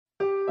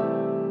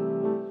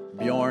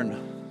Bjorn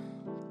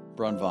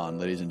Brunvon,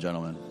 ladies and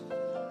gentlemen.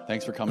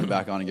 Thanks for coming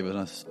back on and giving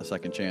us a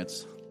second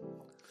chance.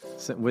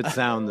 With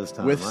sound this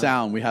time. With right?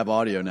 sound. We have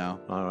audio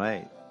now. All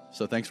right.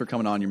 So thanks for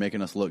coming on. You're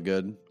making us look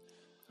good.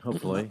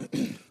 Hopefully.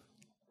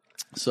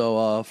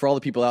 So for all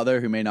the people out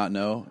there who may not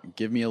know,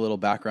 give me a little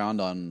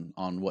background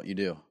on what you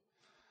do.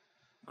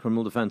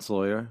 Criminal defense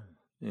lawyer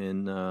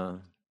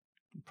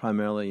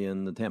primarily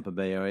in the Tampa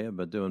Bay area,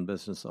 but doing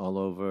business all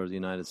over the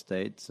United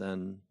States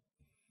and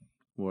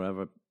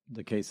wherever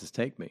the cases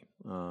take me.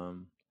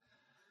 Been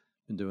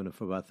doing it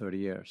for about 30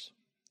 years.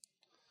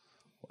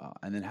 Wow.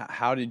 And then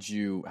how did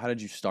you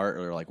start,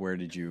 or like how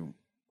did you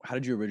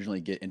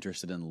originally get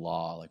interested in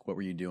law? Like what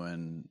were you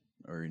doing,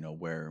 or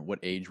what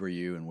age were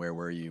you and where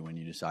were you when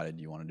you decided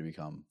you wanted to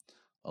become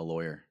a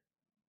lawyer?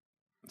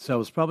 So I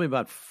was probably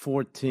about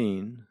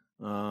 14,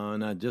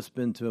 and I'd just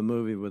been to a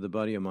movie with a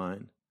buddy of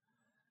mine.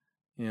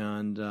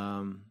 And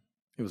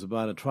it was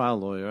about a trial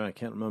lawyer. I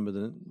can't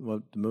remember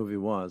what the movie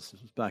was.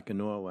 It was back in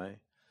Norway.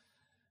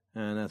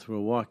 And as we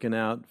were walking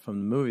out from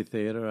the movie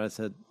theater, I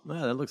said,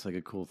 "Well, that looks like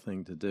a cool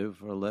thing to do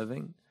for a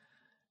living."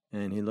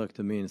 And he looked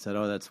at me and said,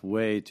 "Oh, that's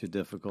way too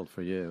difficult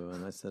for you."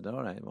 And I said,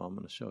 "All right, well, I'm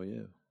going to show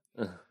you."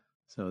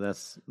 So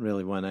that's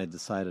really when I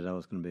decided I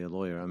was going to be a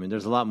lawyer. I mean,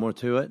 there's a lot more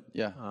to it.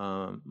 Yeah.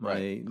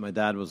 My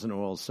dad was an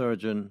oral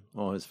surgeon.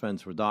 All his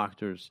friends were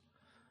doctors.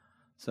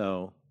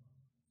 So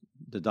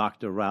the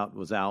doctor route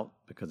was out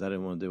because I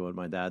didn't want to do what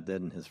my dad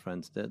did and his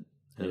friends did.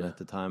 And at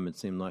the time, it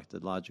seemed like the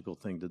logical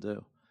thing to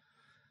do.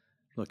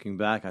 Looking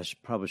back, I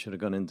probably should have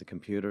gone into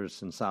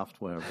computers and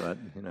software, but,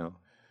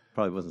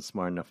 probably wasn't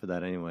smart enough for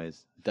that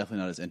anyways. Definitely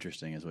not as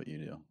interesting as what you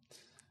do.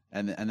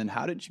 And then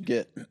how did you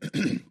get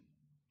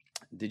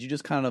did you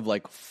just kind of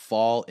like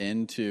fall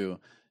into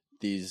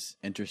these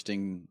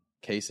interesting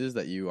cases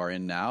that you are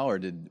in now, or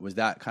was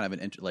that kind of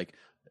like,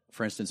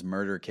 for instance,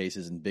 murder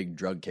cases and big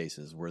drug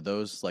cases, were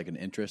those like an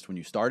interest when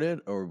you started,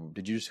 or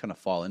did you just kind of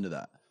fall into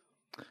that?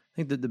 I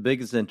think that the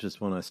biggest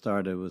interest when I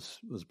started was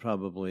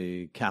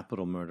probably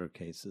capital murder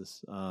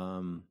cases.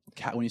 When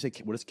you say,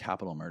 what does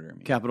capital murder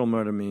mean? Capital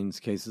murder means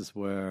cases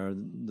where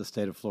the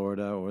state of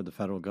Florida or the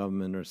federal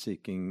government are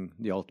seeking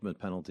the ultimate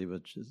penalty,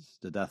 which is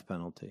the death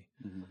penalty.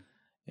 Mm-hmm.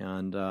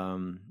 And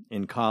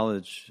in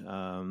college,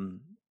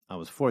 I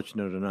was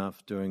fortunate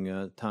enough during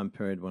a time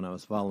period when I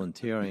was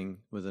volunteering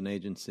with an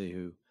agency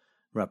who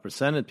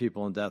represented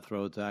people on death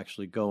row to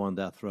actually go on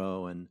death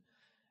row and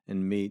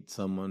meet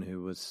someone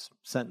who was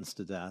sentenced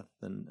to death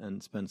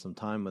and spend some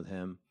time with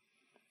him.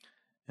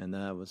 And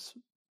that was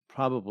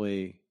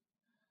probably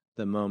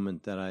the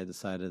moment that I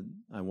decided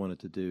I wanted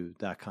to do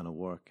that kind of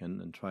work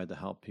and try to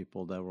help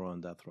people that were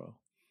on death row.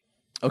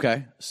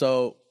 Okay,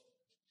 so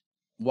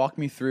walk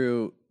me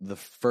through the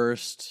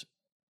first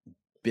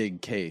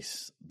big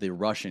case, the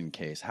Russian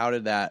case. How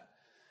did that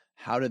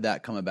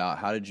come about?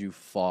 How did you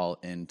fall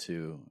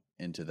into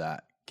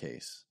that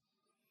case?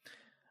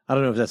 I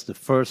don't know if that's the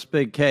first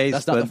big case.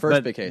 That's not the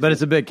first big case. But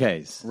it's a big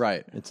case.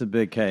 Right. It's a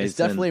big case. It's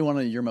definitely one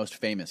of your most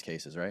famous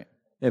cases, right?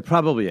 It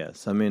probably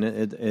is. I mean,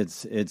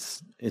 it's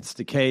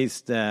the case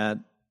that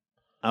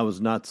I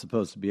was not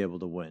supposed to be able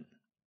to win.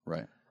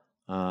 Right.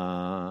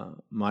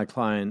 My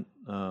client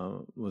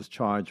was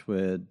charged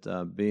with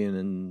being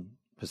in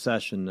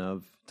possession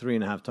of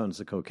 3.5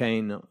 tons of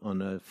cocaine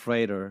on a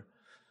freighter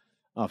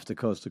off the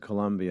coast of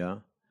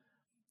Colombia.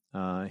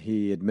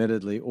 He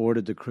admittedly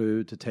ordered the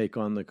crew to take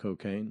on the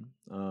cocaine,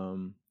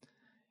 and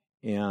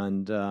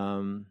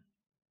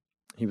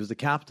he was the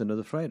captain of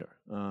the freighter.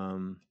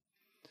 To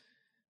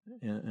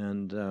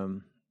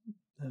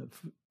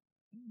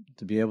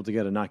be able to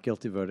get a not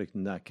guilty verdict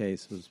in that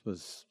case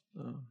was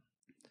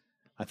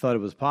I thought it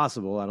was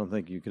possible. I don't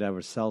think you could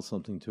ever sell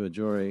something to a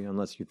jury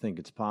unless you think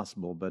it's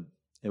possible, but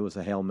it was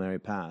a Hail Mary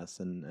pass,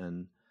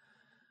 and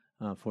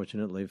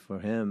fortunately for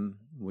him,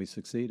 we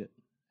succeeded.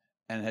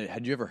 And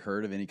had you ever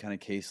heard of any kind of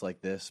case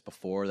like this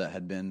before that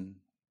had been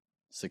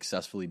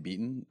successfully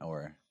beaten,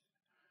 or?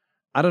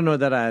 I don't know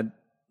that I had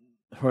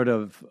heard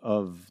of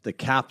the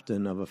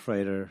captain of a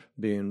freighter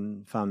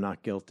being found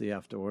not guilty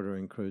after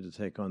ordering crew to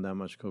take on that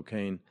much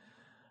cocaine.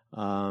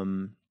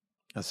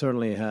 I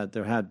certainly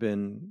there had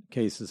been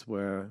cases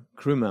where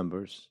crew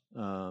members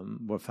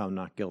were found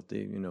not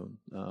guilty.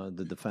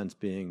 The defense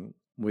being,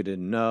 we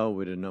didn't know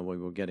what we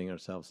were getting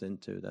ourselves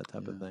into, that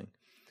type of thing.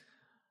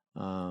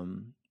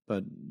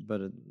 But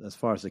as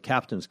far as the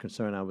captain's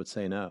concerned, I would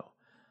say no.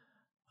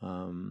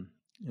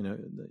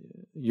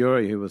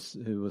 Yuri, who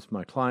was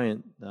my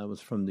client, was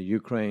from the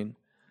Ukraine.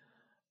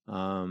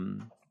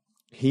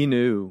 He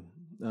knew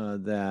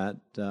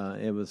that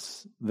it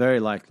was very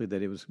likely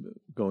that he was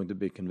going to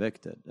be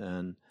convicted,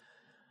 and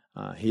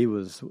he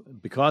was,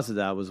 because of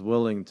that, was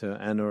willing to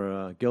enter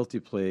a guilty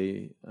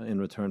plea in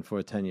return for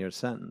a 10-year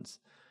sentence.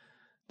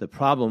 The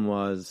problem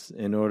was,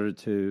 in order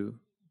to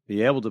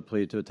be able to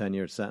plead to a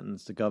 10-year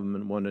sentence, the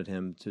government wanted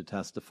him to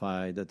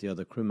testify that the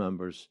other crew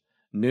members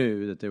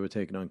knew that they were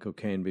taking on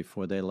cocaine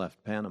before they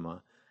left Panama.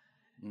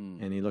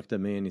 And he looked at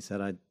me and he said,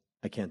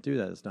 I can't do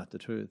that. It's not the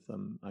truth.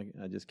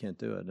 I just can't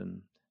do it.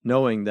 And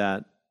knowing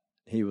that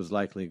he was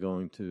likely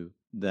going to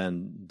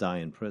then die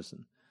in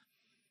prison.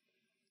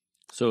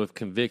 So if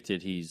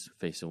convicted, he's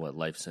facing what,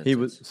 life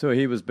sentence?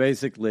 He was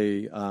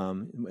basically it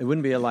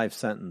wouldn't be a life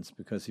sentence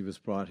because he was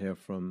brought here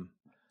from.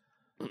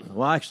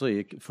 Well,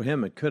 actually, for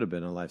him, it could have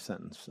been a life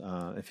sentence.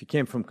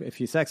 If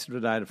he's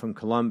extradited from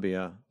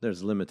Colombia,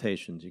 there's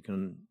limitations. You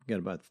can get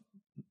about,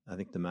 I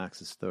think the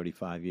max is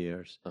 35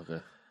 years.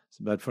 Okay.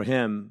 But for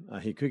him,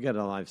 he could get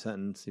a life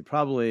sentence. He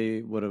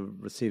probably would have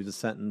received a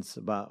sentence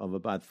of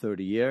about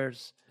 30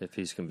 years. If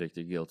he's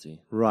convicted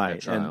guilty. Right.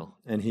 At trial.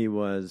 And he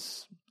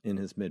was in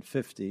his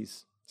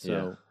mid-50s.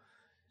 So,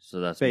 so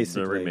that's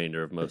basically the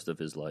remainder of most of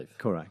his life.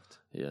 Correct.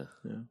 Yeah.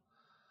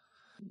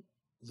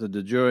 So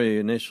the jury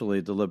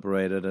initially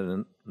deliberated,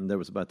 and there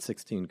was about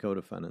 16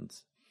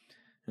 co-defendants.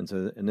 And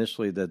so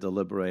initially they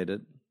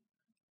deliberated,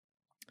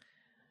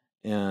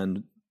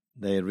 and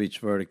they had reached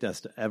verdict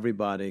as to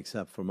everybody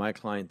except for my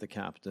client, the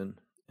captain,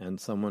 and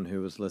someone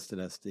who was listed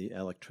as the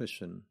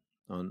electrician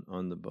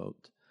on the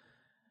boat.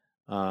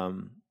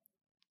 And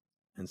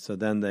so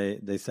then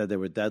they said they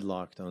were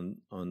deadlocked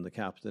on the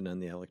captain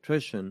and the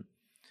electrician.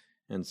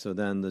 And so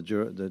then the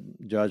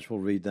judge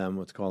will read them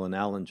what's called an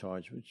Allen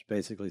charge, which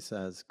basically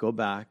says, go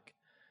back,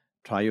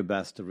 try your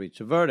best to reach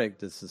a verdict.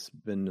 This has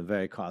been a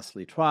very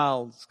costly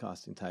trial. It's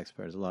costing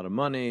taxpayers a lot of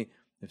money.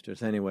 If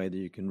there's any way that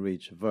you can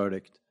reach a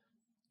verdict,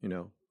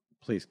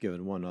 please give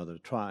it one other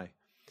try.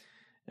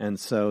 And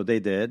so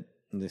they did,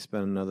 and they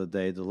spent another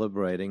day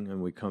deliberating,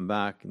 and we come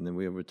back, and then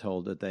we were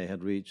told that they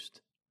had reached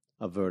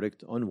a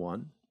verdict on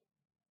one,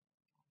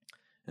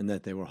 and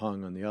that they were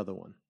hung on the other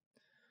one.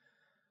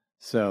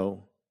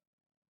 So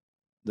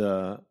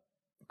the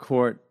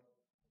court,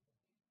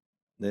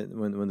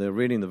 when they're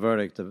reading the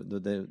verdict,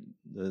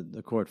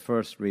 the court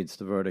first reads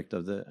the verdict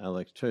of the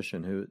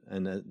electrician,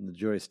 and the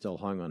jury still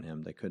hung on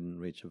him. They couldn't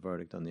reach a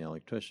verdict on the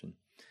electrician.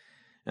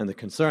 And the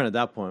concern at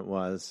that point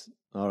was,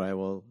 all right,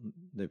 well,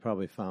 they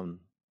probably found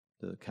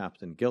the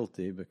captain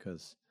guilty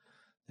because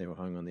they were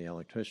hung on the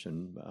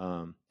electrician.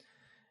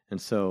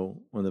 And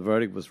so when the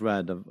verdict was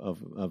read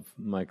of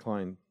my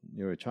client,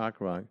 Yuri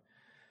Chakarov,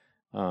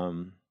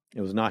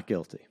 it was not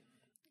guilty.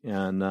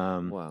 And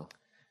wow.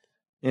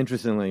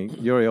 Interestingly,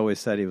 Yuri always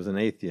said he was an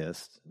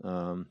atheist.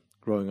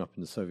 Growing up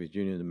in the Soviet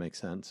Union, it makes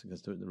sense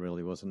because there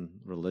really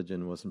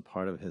religion wasn't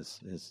part of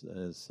his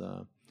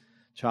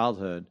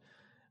childhood.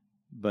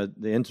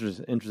 But the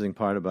interesting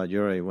part about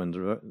Yuri, when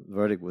the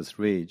verdict was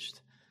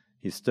reached,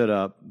 he stood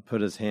up,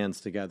 put his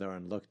hands together,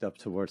 and looked up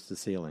towards the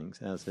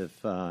ceilings as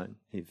if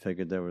he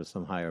figured there was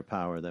some higher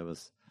power that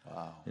was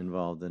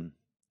involved in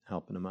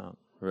helping him out.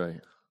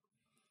 Right.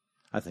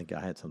 I think I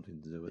had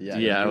something to do with it.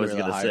 Yeah, I was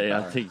going to say,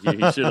 I think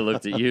he should have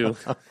looked at you.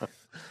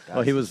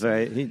 Well, he was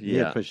he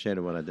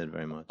appreciated what I did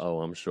very much.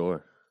 Oh, I'm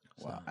sure.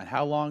 Wow. So. And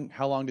how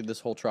long did this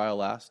whole trial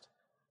last?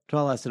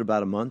 Trial lasted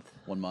about a month.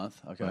 1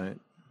 month? Okay. Right.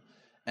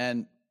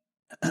 And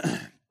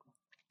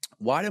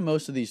why do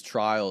most of these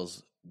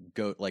trials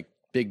go, like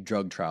big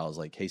drug trials,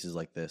 like cases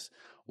like this,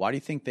 why do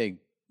you think they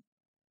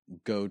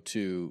go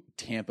to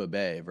Tampa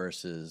Bay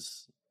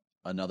versus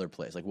another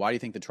place? Like, why do you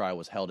think the trial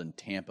was held in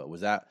Tampa?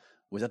 Was that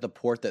the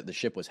port that the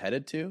ship was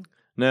headed to?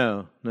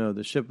 No,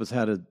 the ship was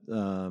headed,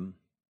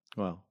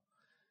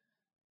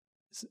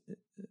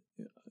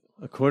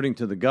 according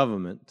to the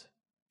government,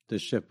 the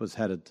ship was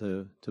headed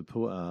to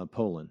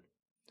Poland.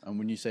 And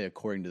when you say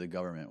according to the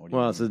government, what do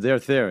you mean? So their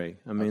theory.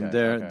 I mean,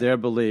 Okay. their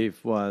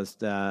belief was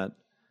that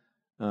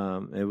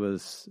it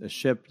was a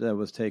ship that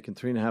was taking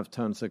 3.5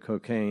 tons of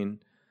cocaine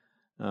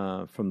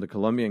from the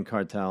Colombian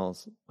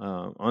cartels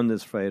on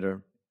this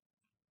freighter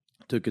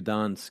to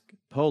Gdansk,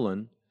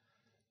 Poland,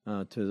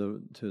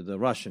 to the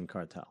Russian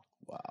cartel.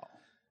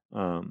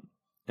 Wow.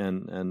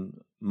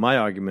 And my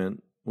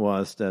argument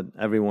was that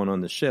everyone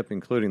on the ship,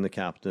 including the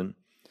captain,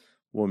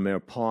 were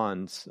mere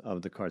pawns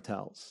of the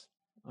cartels.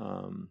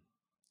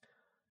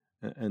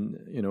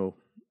 And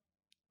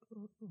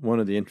one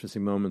of the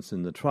interesting moments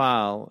in the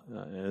trial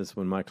is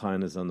when my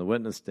client is on the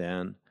witness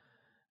stand,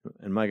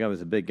 and my guy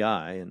was a big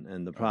guy,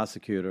 and the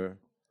prosecutor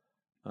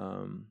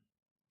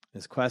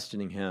is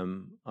questioning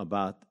him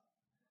about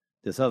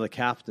this other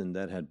captain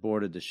that had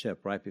boarded the ship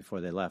right before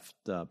they left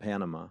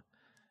Panama,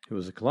 who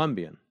was a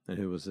Colombian, and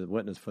who was a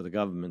witness for the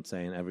government,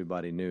 saying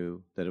everybody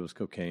knew that it was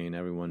cocaine,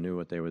 everyone knew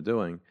what they were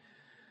doing.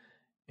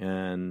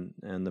 And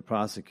the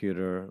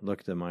prosecutor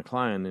looked at my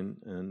client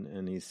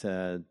and he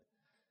said,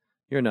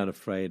 "You're not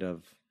afraid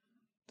of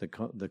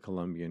the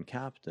Colombian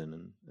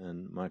captain?"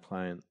 And my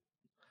client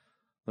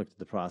looked at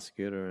the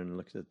prosecutor and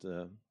looked at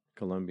the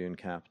Colombian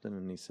captain,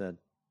 and he said,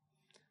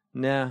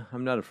 "Nah,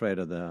 I'm not afraid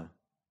of the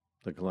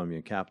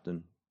Colombian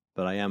captain,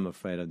 but I am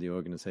afraid of the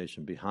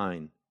organization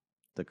behind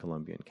the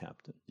Colombian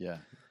captain." Yeah.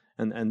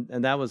 And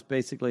that was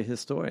basically his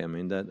story. I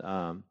mean,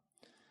 that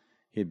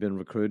he'd been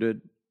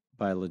recruited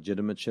by a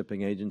legitimate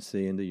shipping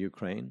agency in the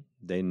Ukraine.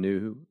 They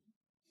knew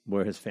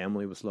where his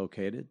family was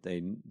located.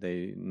 They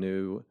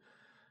knew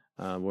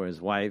where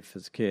his wife,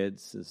 his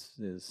kids,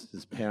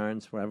 his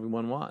parents, where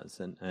everyone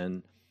was.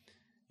 And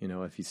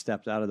if he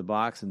stepped out of the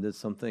box and did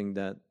something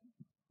that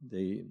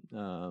the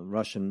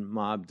Russian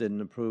mob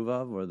didn't approve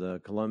of, or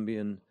the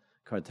Colombian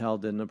cartel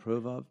didn't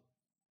approve of,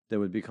 there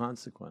would be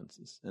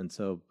consequences. And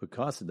so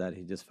because of that,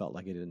 he just felt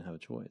like he didn't have a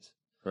choice.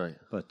 Right.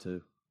 But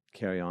to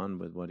carry on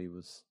with what he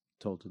was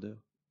told to do.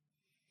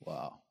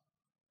 Wow.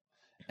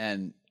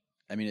 And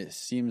I mean, it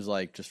seems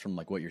like just from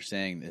like what you're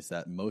saying is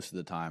that most of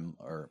the time,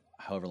 or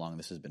however long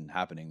this has been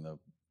happening, the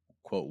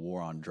quote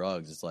war on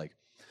drugs, it's like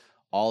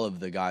all of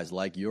the guys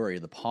like Yuri,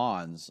 the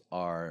pawns,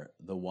 are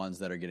the ones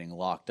that are getting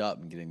locked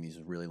up and getting these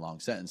really long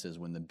sentences,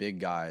 when the big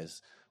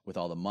guys with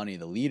all the money,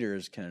 the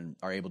leaders,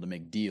 are able to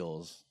make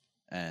deals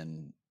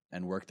and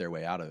work their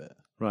way out of it.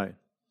 Right.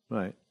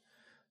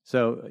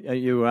 So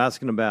you were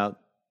asking about,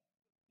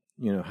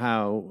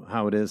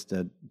 how it is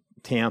that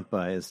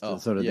Tampa is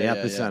sort of the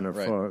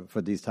epicenter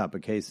for these type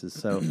of cases.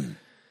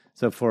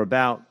 So for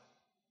about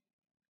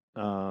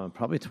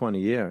probably 20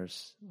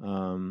 years,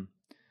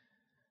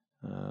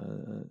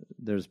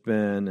 there's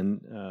been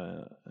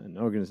an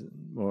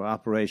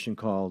operation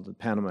called the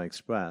Panama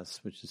Express,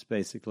 which is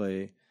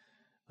basically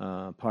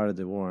part of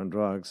the war on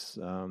drugs.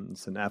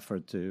 It's an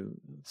effort to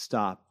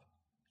stop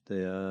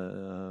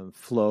the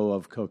flow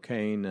of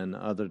cocaine and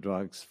other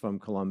drugs from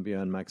Colombia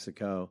and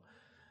Mexico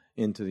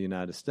into the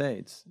United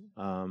States.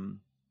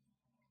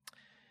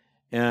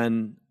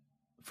 And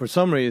for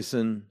some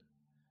reason,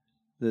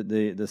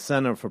 the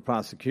center for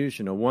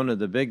prosecution, or one of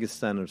the biggest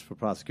centers for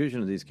prosecution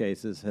of these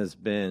cases, has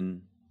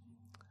been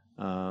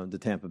the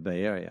Tampa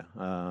Bay area.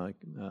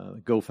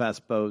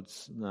 Go-fast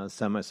boats,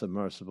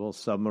 semi-submersible,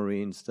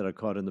 submarines that are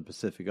caught in the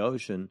Pacific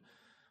Ocean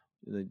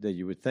that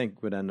you would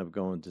think would end up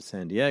going to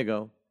San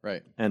Diego,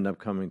 right, end up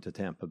coming to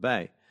Tampa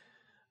Bay.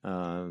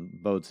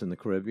 Boats in the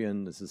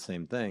Caribbean, it's the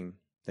same thing.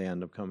 They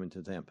end up coming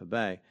to Tampa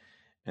Bay.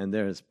 And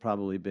there has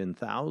probably been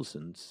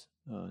thousands,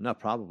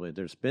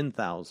 there's been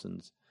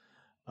thousands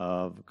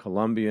of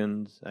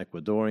Colombians,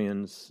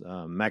 Ecuadorians,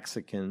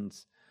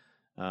 Mexicans,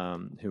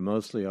 who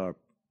mostly are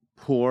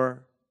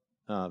poor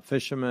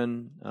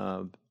fishermen,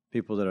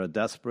 people that are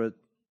desperate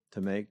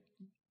to make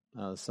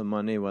some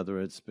money, whether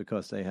it's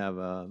because they have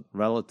a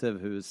relative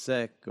who is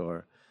sick,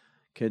 or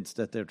kids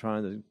that they're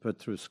trying to put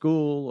through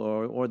school,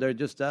 or they're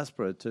just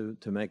desperate to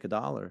make a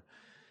dollar.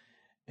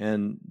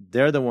 And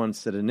they're the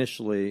ones that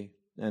initially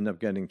end up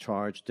getting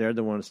charged. They're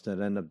the ones that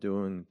end up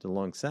doing the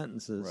long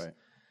sentences.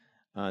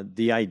 Right.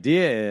 The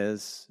idea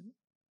is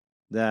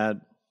that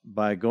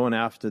by going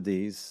after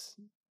these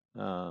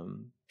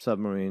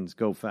submarines,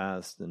 go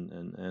fast,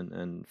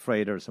 and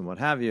freighters and what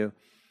have you,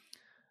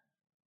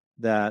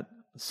 that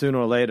sooner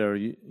or later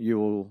you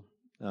will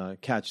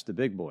catch the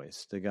big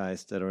boys, the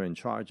guys that are in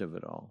charge of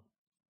it all.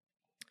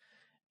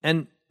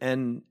 And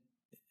in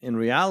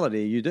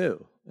reality, you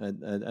do.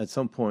 At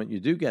some point, you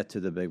do get to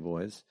the big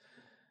boys.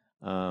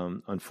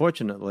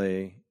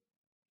 Unfortunately,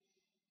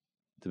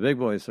 the big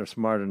boys are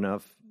smart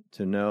enough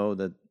to know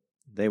that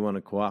they want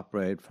to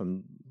cooperate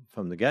from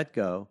the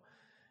get-go,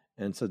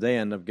 and so they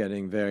end up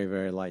getting very,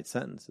 very light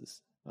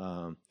sentences.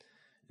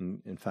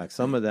 In fact,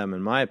 some of them,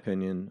 in my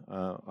opinion,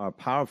 are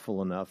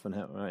powerful enough and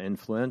are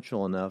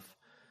influential enough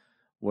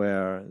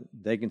where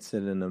they can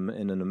sit in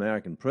an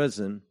American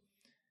prison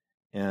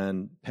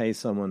and pay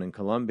someone in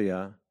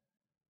Colombia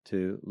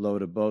to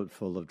load a boat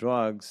full of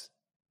drugs,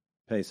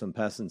 pay some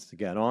peasants to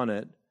get on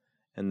it,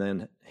 and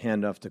then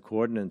hand off the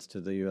coordinates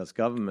to the U.S.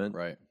 government,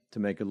 right, to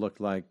make it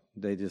look like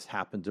they just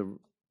happened to,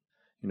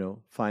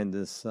 find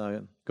this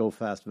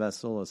go-fast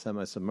vessel, a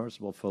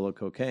semi-submersible full of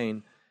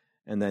cocaine,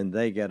 and then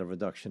they get a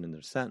reduction in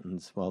their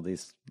sentence while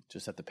these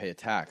just have to pay a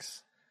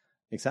tax.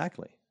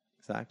 Exactly.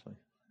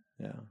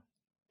 Yeah.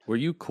 Were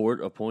you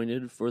court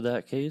appointed for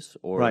that case,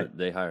 or right.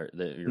 They hired?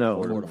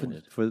 No,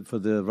 for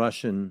the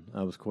Russian,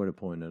 I was court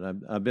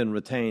appointed. I've been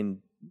retained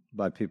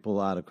by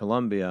people out of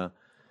Colombia,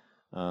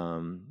 but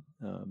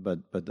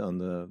on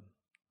the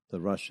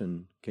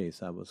Russian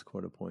case, I was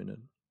court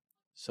appointed.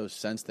 So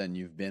since then,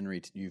 you've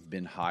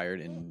been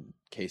hired in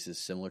cases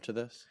similar to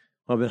this?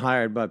 Well, I've been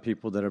hired by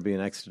people that are being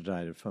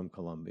extradited from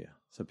Colombia.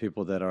 So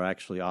people that are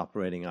actually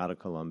operating out of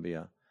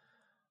Colombia.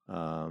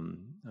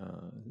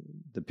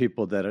 The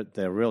people that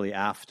they're really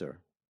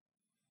after,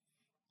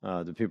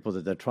 the people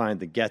that they're trying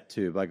to get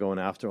to by going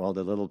after all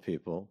the little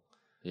people,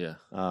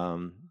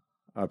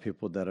 are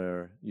people that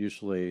are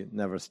usually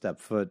never step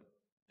foot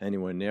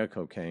anywhere near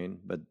cocaine,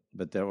 but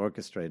they're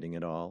orchestrating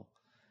it all,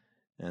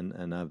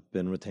 and I've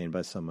been retained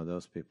by some of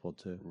those people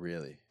to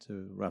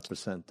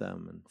represent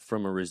them. And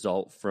from a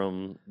result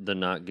from the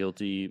not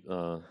guilty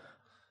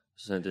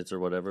sentence or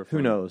whatever.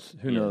 Who knows?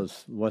 Who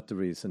knows what the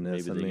reason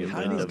is? How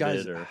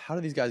do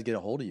these guys get a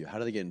hold of you? How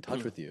do they get in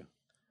touch with you?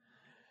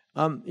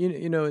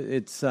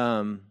 It's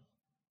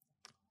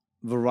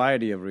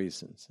variety of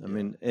reasons. I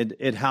mean,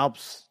 it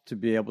helps to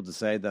be able to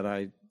say that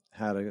I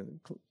had a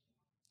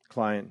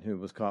client who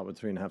was caught with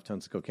 3.5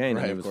 tons of cocaine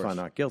and he was found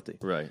not guilty.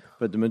 Right.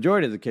 But the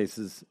majority of the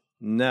cases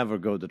never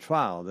go to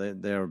trial.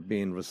 They're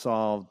being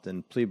resolved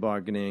in plea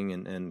bargaining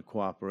and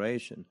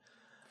cooperation.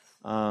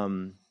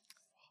 I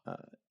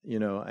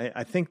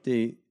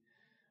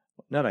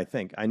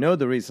know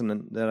the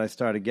reason that I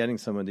started getting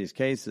some of these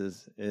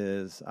cases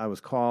is I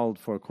was called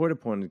for a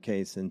court-appointed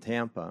case in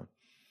Tampa,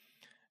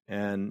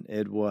 And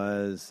it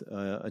was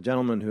a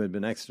gentleman who had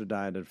been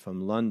extradited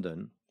from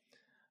London.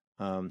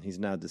 He's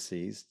now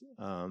deceased,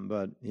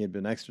 but he had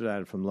been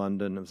extradited from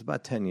London. It was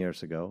about 10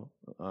 years ago.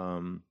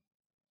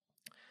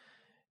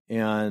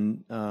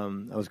 And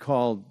I was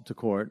called to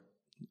court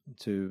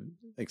to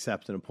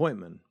accept an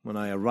appointment. When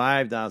I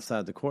arrived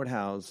outside the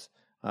courthouse,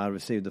 I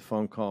received a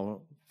phone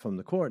call from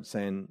the court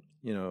saying,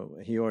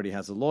 he already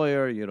has a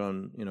lawyer. We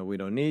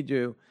don't need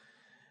you.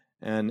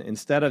 And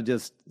instead of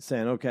just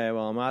saying, okay,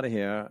 well, I'm out of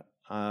here,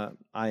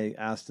 I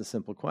asked a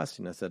simple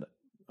question. I said,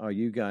 do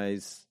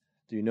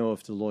you know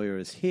if the lawyer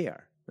is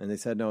here? And they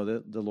said, no,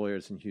 the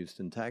lawyer's in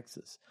Houston,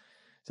 Texas.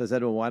 So I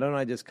said, well, why don't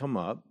I just come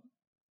up,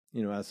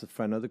 as a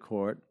friend of the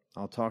court?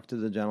 I'll talk to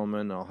the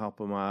gentleman. I'll help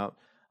him out.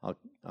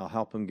 I'll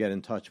help him get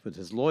in touch with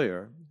his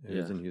lawyer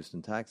who's in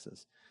Houston,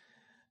 Texas.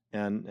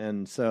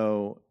 And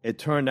so it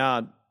turned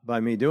out by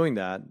me doing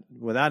that,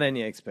 without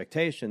any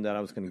expectation that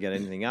I was going to get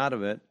anything out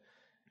of it,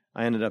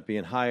 I ended up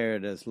being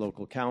hired as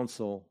local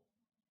counsel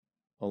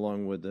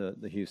along with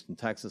the Houston,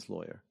 Texas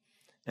lawyer.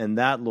 And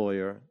that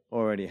lawyer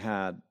already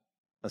had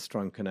a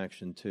strong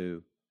connection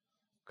to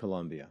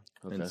Colombia.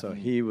 Okay. And so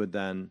he would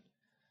then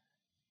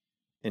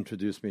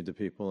introduce me to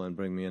people and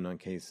bring me in on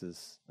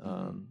cases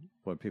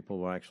where people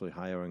were actually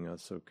hiring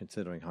us or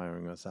considering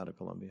hiring us out of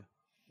Colombia.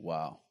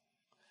 Wow.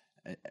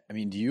 I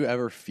mean, do you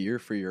ever fear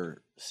for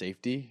your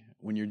safety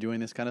when you're doing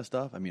this kind of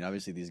stuff? I mean,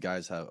 obviously these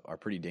guys are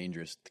pretty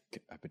dangerous,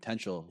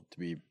 potential to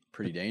be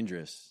pretty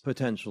dangerous.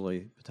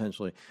 Potentially.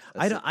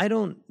 I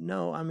don't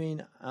know. I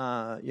mean,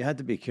 you had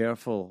to be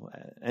careful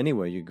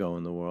anywhere you go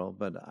in the world,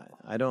 but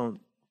I don't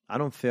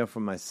fear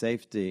for my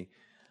safety.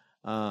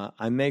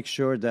 I make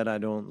sure that I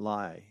don't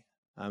lie.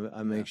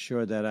 I make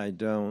sure that I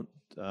don't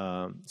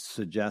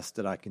suggest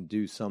that I can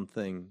do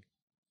something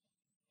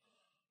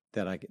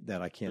that I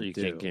can't do. You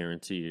can't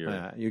guarantee.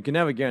 You can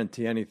never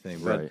guarantee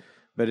anything, right?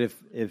 But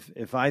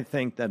if I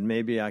think that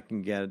maybe I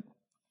can get,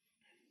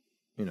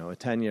 a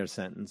 10-year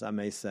sentence, I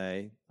may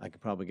say I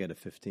could probably get a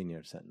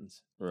 15-year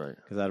sentence, right?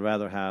 Because I'd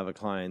rather have a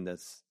client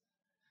that's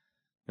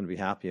going to be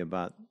happy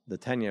about the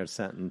 10-year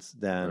sentence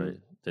than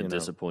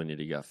disappointed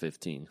he got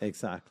 15.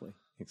 Exactly.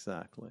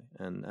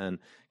 And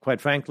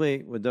quite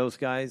frankly, with those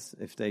guys,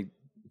 if they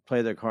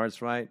play their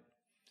cards right,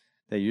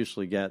 they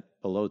usually get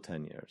below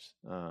 10 years,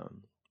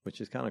 which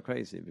is kind of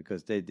crazy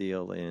because they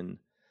deal in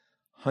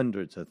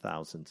hundreds of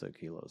thousands of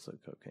kilos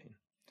of cocaine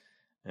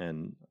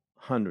and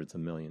hundreds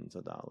of millions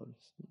of dollars.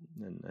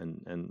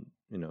 And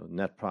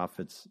net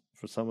profits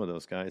for some of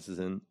those guys is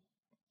in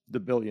the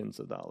billions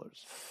of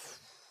dollars.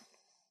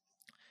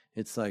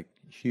 It's like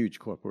huge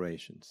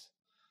corporations.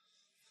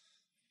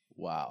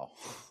 Wow.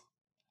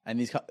 And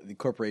the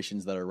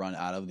corporations that are run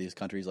out of these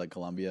countries like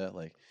Colombia,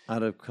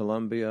 out of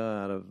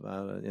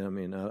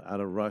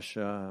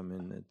Russia.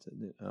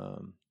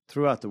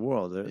 Throughout the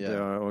world,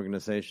 there are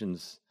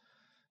organizations,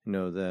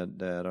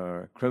 that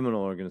are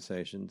criminal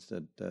organizations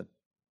that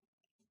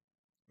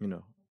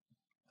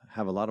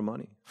have a lot of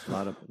money, a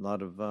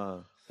lot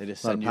of. They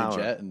just send you a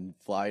jet and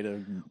fly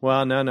to.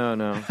 Well, no.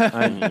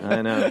 I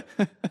know.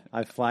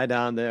 I fly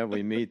down there.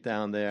 We meet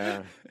down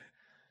there.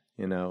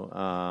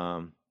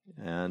 I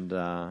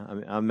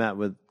met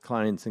with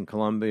clients in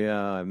Colombia.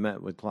 I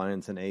met with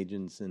clients and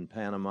agents in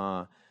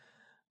Panama,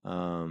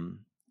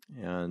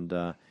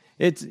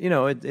 it's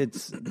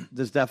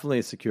there's definitely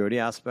a security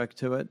aspect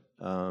to it,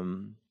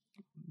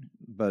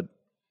 but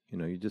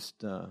you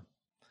just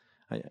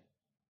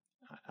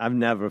I've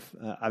never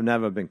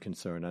been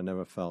concerned. I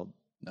never felt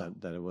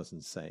that it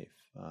wasn't safe.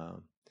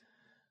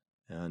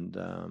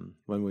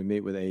 When we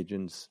meet with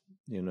agents,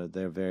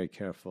 they're very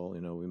careful.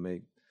 We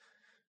may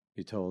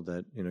be told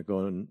that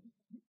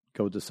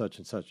go to such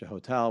and such a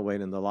hotel,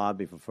 wait in the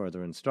lobby for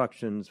further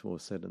instructions. We'll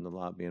sit in the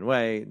lobby and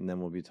wait, and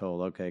then we'll be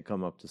told, okay,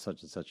 come up to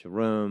such and such a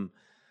room,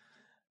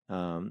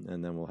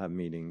 and then we'll have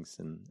meetings.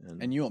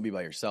 And you won't be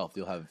by yourself.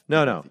 You'll have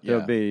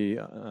There'll be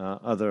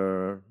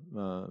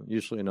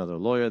usually another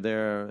lawyer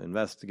there,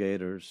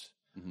 investigators,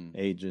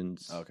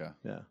 agents. Okay,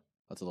 yeah,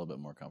 that's a little bit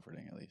more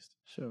comforting, at least.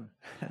 Sure.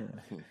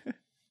 Yeah.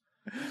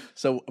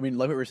 So, I mean,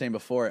 like we were saying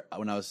before,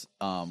 when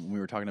we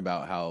were talking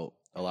about how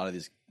a lot of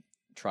these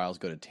trials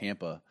go to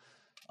Tampa.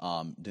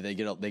 Do they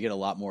get a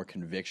lot more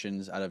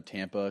convictions out of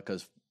Tampa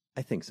because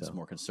I think so. It's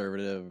more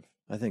conservative.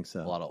 I think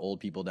so. A lot of old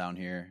people down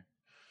here.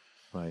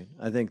 Right.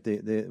 I think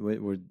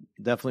we're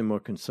definitely more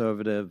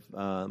conservative,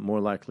 more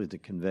likely to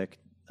convict.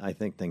 I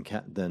think than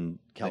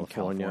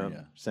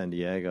California, San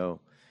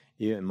Diego,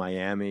 even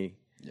Miami.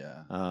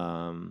 Yeah.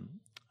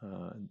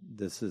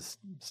 This is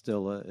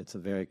still it's a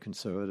very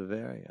conservative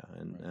area,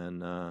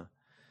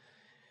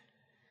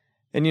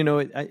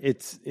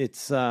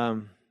 it's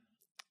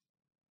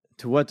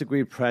to what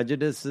degree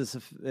prejudice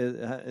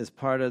is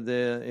part of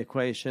the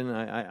equation.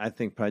 I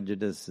think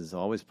prejudice is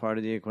always part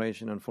of the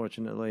equation,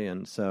 unfortunately.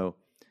 And so,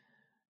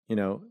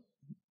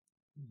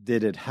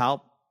 did it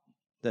help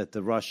that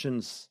the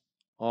Russians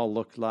all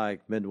looked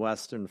like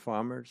Midwestern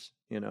farmers?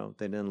 They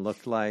didn't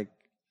look like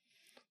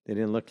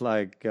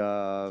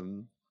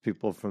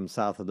people from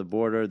south of the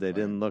border. They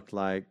didn't look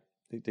like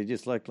They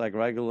just look like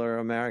regular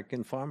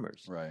American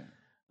farmers. Right.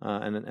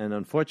 And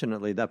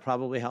unfortunately, that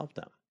probably helped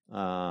them.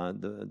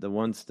 The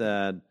ones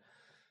that,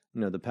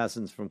 the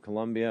peasants from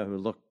Colombia who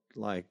look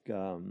like, they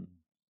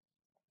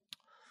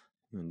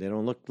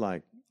don't look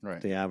like Right.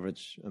 the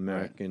average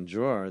American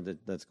juror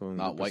that's going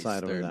Not to white.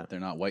 preside over that. They're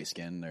not white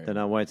skinned. They're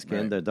not white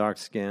skinned. Right. They're dark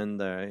skinned.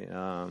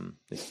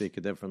 They speak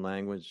a different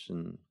language,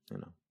 and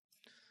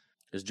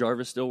Is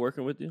Jarvis still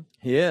working with you?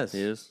 he is.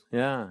 He is.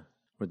 Yeah,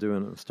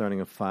 we're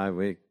starting a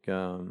 5-week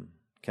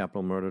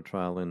capital murder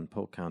trial in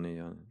Polk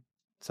County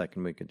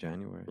second week of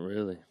January.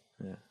 Really?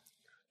 Yeah.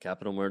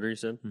 Capital murder, you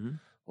said? Mhm.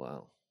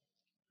 Wow.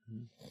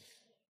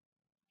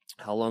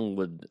 How long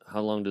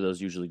do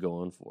those usually go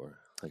on for?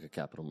 Like a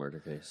capital murder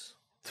case?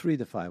 3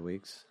 to 5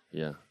 weeks.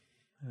 Yeah.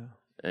 Yeah.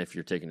 If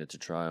you're taking it to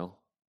trial.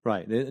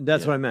 Right.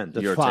 That's what I meant.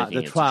 The You're trial. taking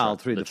The it to trial. trial.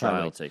 3 The to 5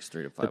 trial weeks. takes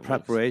 3 to 5 The weeks.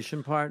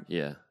 preparation part.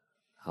 Yeah.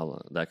 How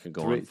long? That can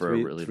go on for a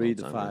really three long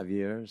to time. 5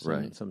 years,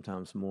 Right. and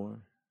sometimes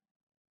more.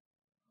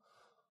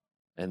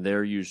 And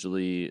they're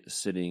usually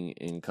sitting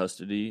in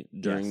custody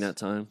during Yes. that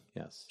time,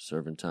 Yes.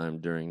 serving time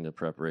during the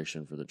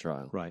preparation for the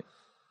trial. Right.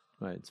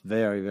 Right. It's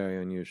very, very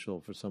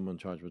unusual for someone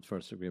charged with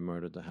first-degree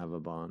murder to have a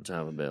bond. To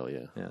have a bail,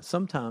 yeah. Yeah.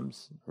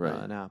 Sometimes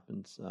Right. it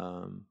happens,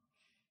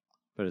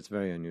 but it's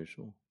very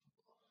unusual.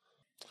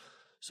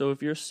 So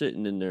if you're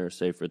sitting in there,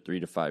 say, for 3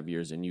 to 5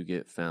 years and you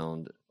get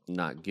found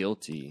not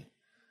guilty,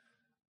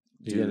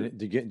 Do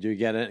you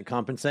get it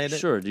compensated?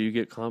 Sure. Do you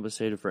get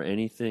compensated for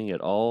anything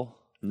at all?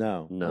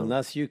 No. No.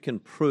 Unless you can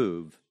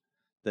prove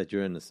that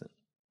you're innocent.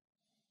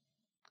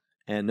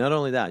 And not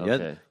only that,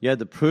 Okay. you had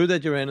to prove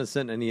that you're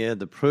innocent, and you had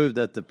to prove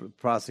that the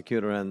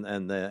prosecutor and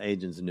the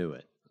agents knew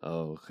it.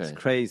 Oh, okay. It's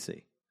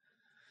crazy.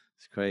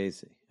 It's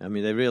crazy. I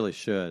mean, they really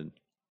should.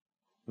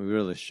 We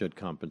really should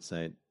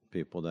compensate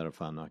people that are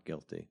found not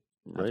guilty.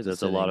 Right. after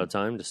That's a lot sitting- of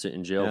time to sit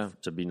in jail Yeah.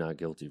 to be not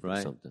guilty for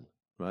Right. something.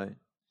 Right.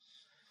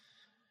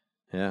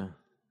 Yeah.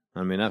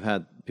 I mean, I've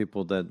had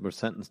people that were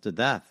sentenced to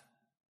death.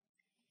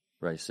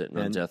 Right. Sitting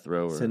on And death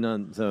row. Or,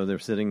 So they're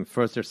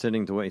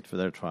sitting to wait for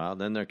their trial,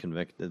 then they're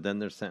convicted, then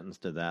they're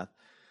sentenced to death,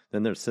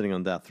 then they're sitting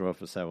on death row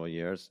for several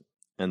years,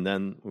 and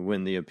then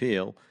win the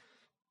appeal.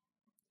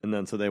 And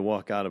then so they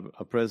walk out of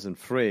a prison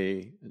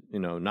free,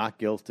 not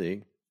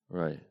guilty.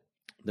 right.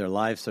 Their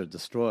lives are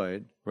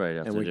destroyed. Right.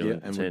 After And we doing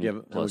give, and 10 we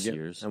give, plus and we give,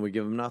 years. and we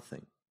give them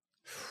nothing.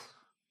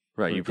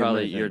 Right. we You give 'em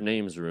probably, anything. your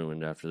name's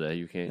ruined after that.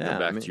 You can't Yeah, go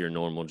back I mean- to your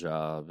normal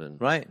job. And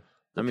Right.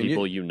 the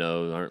people you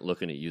know aren't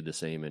looking at you the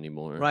same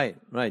anymore. Right.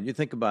 You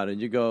think about it.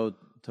 You go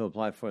to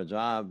apply for a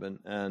job, and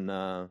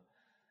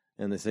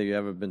they say, you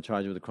ever been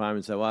charged with a crime?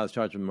 And say, well, I was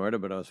charged with murder,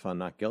 but I was found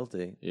not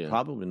guilty. Yeah.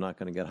 Probably not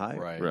going to get hired.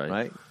 Right.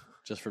 Right.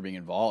 Just for being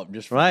involved,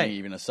 just for Right. being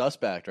even a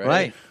suspect, right?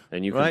 Right.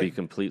 And you can Right. be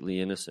completely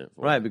innocent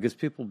for Right, it. because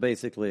people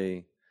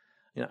basically,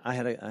 I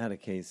had a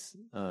case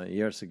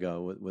years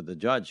ago with a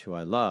judge who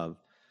I love.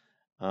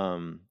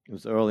 It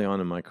was early on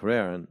in my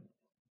career, and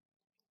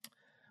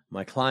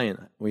my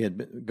client, we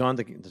had gone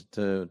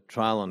to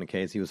trial on the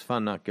case. He was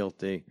found not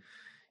guilty.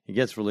 He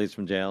gets released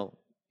from jail.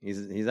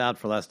 He's out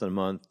for less than a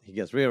month. He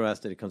gets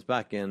rearrested. He comes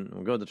back in.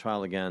 We go to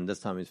trial again. This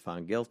time he's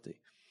found guilty,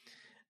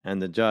 and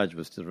the judge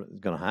was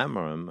going to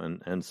hammer him,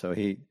 and so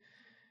he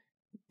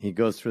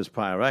goes through his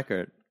prior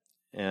record.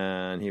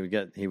 And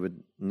he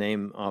would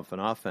name off an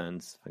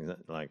offense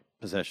like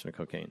possession of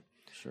cocaine,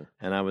 Sure.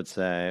 and I would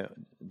say,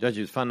 "Judge,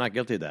 he was found not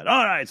guilty of that."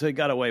 All right, so he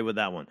got away with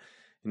that one.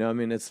 I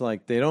mean, it's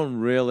like they don't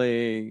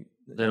really.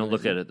 They don't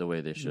look at it the way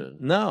they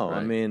should. No, I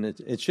Right. mean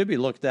it should be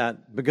looked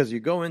at because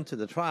you go into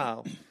the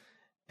trial,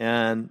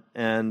 and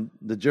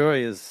the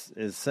jury is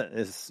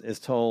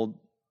told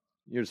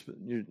you're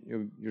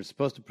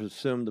supposed to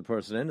presume the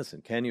person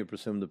innocent. Can you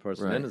presume the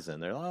person Right.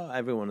 innocent?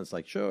 Everyone is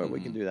like, sure,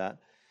 we can do that.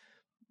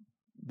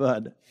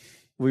 But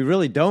we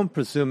really don't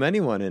presume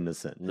anyone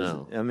innocent.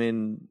 No. I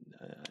mean,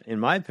 in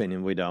my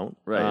opinion, we don't.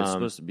 Right. It's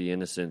supposed to be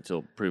innocent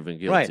until proven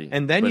guilty. Right,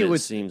 and then but you it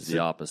would seems the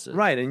opposite.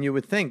 Right, and you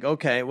would think,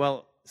 okay,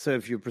 well, so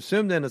if you're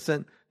presumed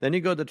innocent, then you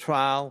go to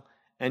trial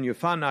and you're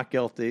found not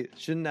guilty.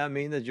 Shouldn't that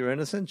mean that you're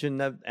innocent? Shouldn't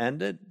that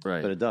end it?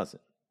 Right. But it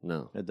doesn't.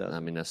 No. It doesn't. I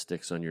mean, that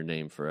sticks on your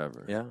name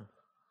forever. Yeah.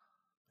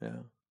 That's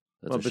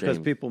Well, a because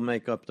shame. people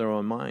make up their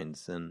own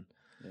minds, and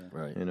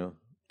Right.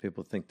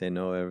 people think they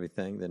know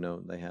everything. They know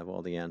they have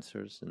all the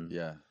answers, and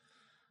Yeah.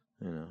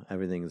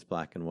 everything is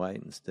black and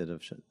white instead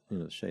of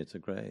shades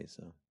of gray.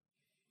 So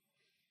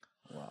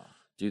Wow.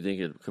 Do you think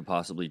it could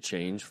possibly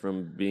change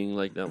from being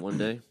like that one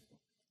day?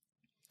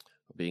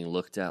 Being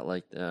looked at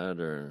like that,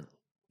 or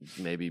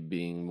maybe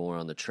being more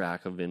on the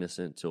track of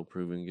innocent till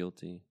proven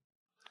guilty?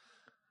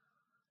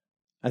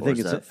 I Or think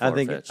is it's that I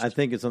think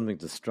far-fetched? it's something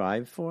to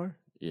strive for.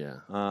 Yeah.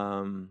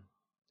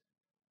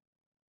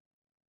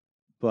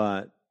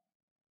 But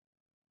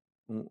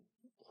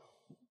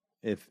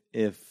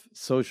if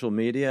social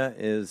media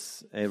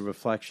is a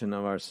reflection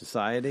of our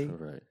society,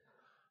 Right.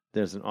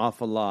 there's an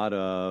awful lot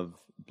of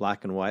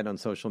black and white on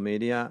social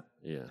media,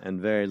 Yeah. and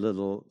very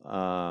little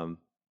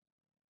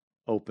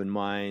open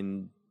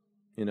mind.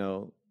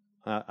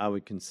 I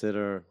would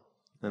consider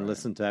and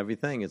listen to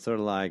everything. It's sort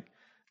of like,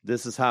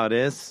 this is how it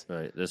is,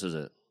 Right. This is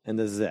it. and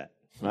this is it.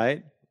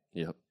 right?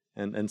 Yep.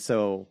 And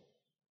so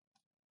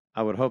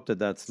I would hope that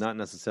that's not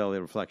necessarily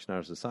a reflection of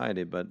our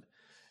society, but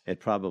it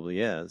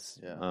probably is.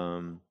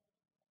 Yeah.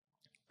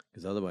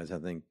 Because otherwise, I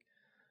think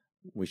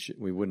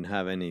we wouldn't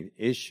have any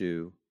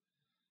issue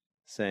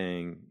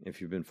saying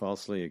if you've been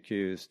falsely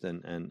accused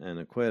and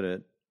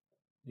acquitted,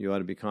 you ought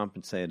to be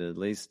compensated at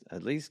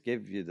least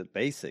give you the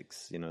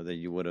basics, that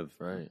you would have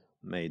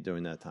made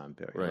during that time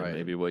period. Right.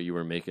 Maybe what you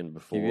were making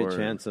before. Give you a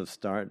chance of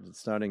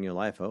starting your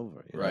life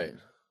over. Right.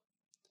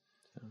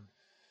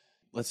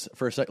 Let's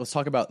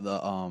talk about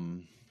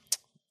the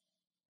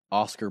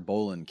Oscar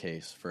Bolin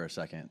case for a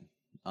second.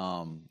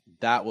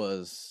 That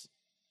was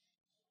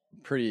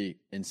pretty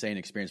insane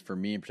experience for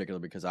me in particular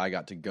because I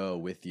got to go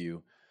with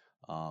you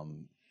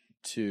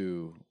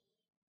to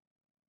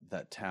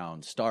that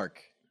town,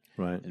 Stark,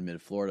 in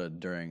mid-Florida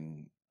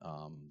during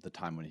the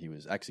time when he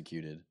was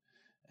executed.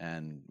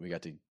 And we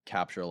got to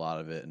capture a lot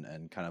of it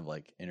and kind of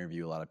like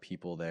interview a lot of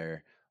people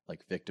there,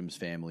 like victims'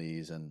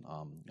 families and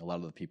a lot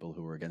of the people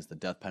who were against the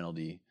death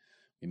penalty.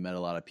 We met a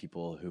lot of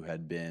people who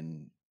had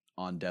been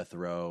on death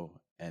row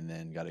and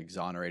then got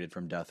exonerated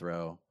from death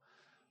row.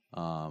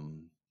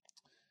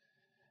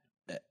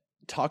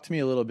 Talk to me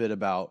a little bit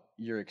about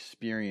your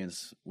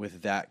experience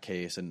with that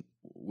case and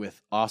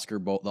with the Oscar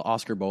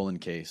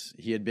Bolin case.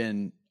 He had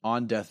been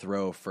on death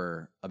row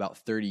for about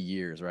 30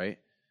 years, right?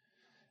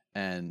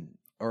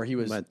 Or he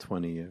was about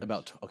 20 years.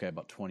 About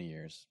 20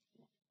 years.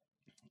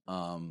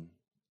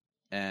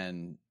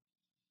 And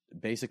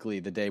basically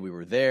the day we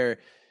were there,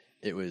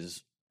 it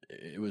was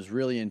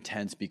really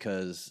intense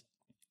because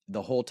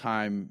the whole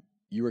time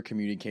you were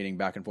communicating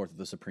back and forth with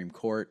the Supreme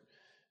Court,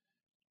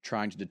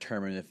 trying to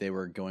determine if they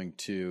were going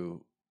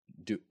to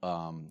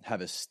have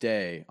a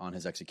stay on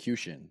his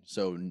execution.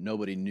 So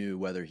nobody knew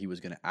whether he was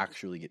going to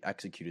actually get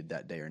executed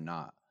that day or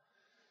not.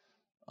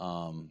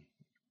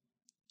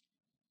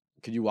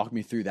 Could you walk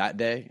me through that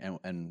day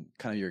and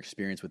kind of your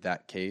experience with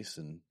that case?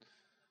 And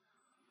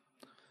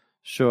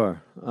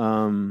Sure.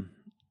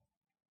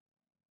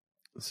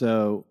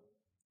 So,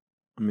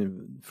 I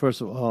mean,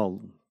 first of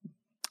all,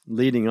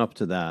 leading up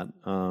to that,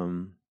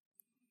 all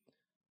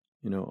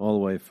the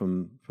way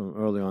from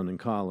early on in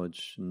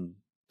college and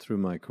through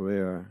my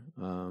career,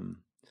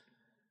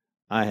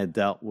 I had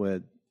dealt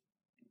with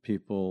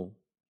people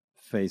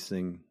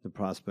facing the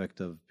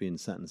prospect of being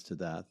sentenced to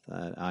death.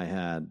 I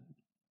had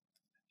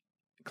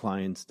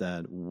clients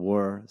that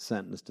were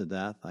sentenced to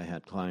death. I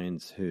had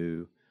clients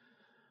who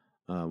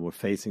were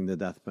facing the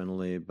death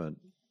penalty but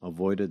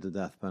avoided the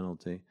death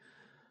penalty.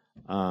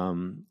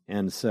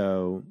 And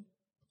so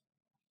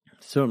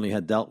certainly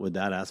had dealt with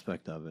that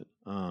aspect of it.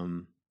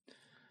 So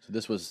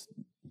this was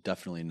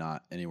definitely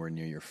not anywhere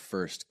near your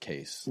first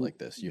case like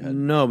this. You had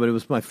No, but it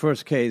was my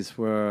first case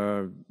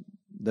where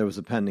there was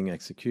a pending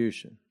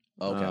execution.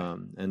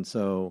 Okay. And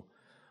so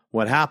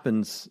what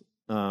happens,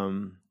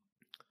 I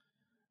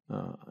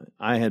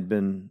had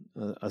been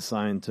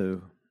assigned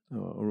to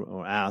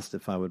or asked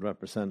if I would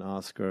represent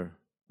Oscar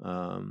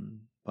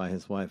by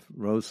his wife,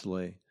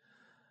 Rosalie,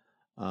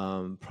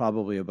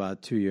 probably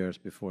about 2 years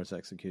before his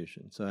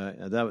execution. So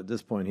at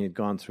this point, he had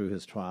gone through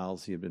his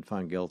trials. He had been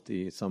found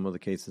guilty. Some of the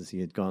cases,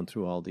 he had gone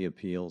through all the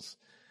appeals.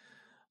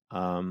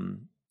 I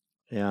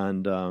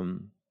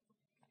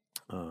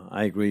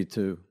agreed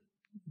to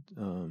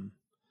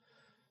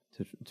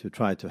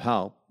try to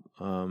help,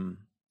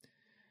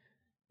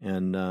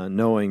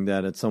 knowing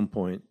that at some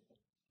point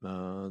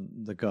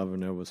the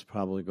governor was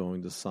probably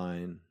going to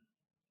sign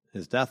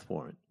his death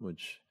warrant,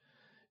 which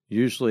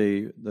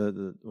usually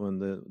when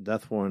the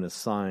death warrant is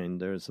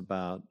signed, there's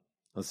about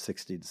a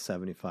 60 to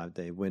 75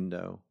 day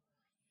window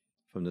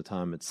from the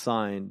time it's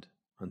signed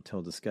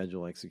until the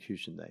scheduled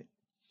execution date.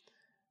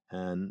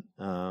 And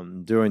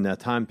during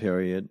that time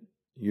period,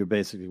 you're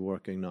basically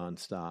working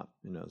nonstop.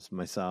 It's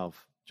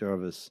myself,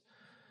 Jervis.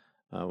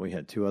 We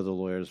had two other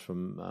lawyers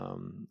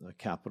from a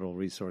Capital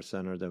Resource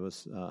Center that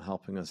was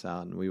helping us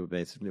out, and we were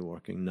basically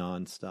working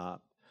nonstop,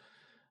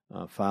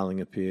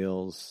 filing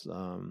appeals,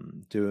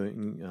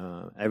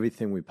 doing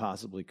everything we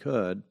possibly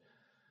could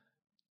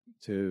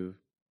to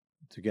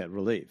get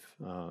relief.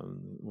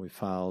 We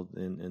filed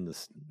in the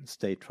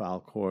state trial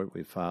court.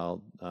 We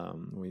filed.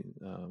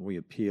 We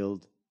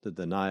appealed the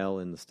denial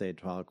in the state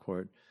trial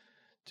court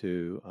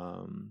to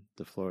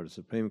the Florida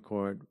Supreme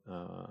Court.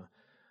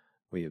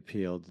 We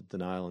appealed the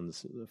denial in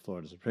the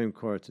Florida Supreme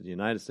Court to the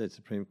United States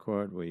Supreme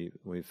Court.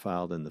 We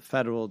filed in the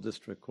federal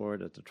district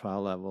court at the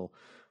trial level.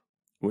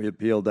 We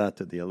appealed that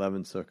to the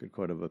 11th Circuit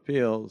Court of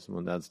Appeals.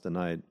 When that's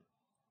denied,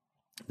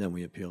 then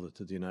we appealed it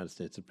to the United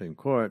States Supreme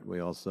Court. We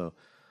also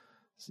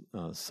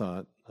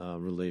sought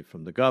relief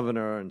from the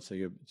governor. And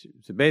so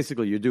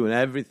basically you're doing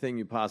everything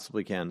you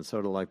possibly can. It's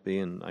sort of like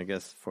being, I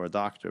guess, for a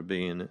doctor,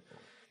 being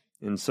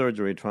in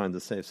surgery trying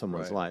to save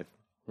someone's life.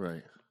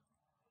 Right.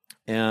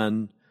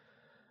 And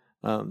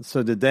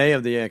so the day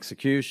of the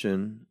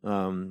execution,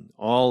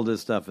 all this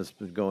stuff has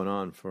been going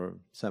on for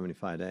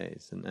 75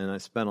 days. And I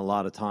spent a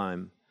lot of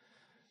time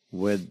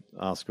with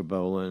Oscar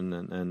Bolin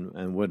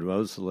and with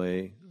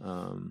Rosalie,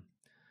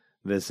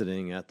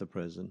 visiting at the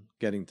prison,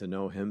 getting to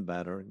know him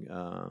better,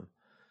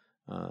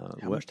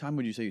 How much time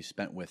would you say you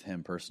spent with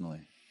him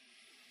personally?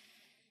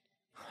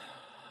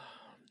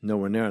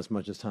 Nowhere near as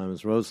much as time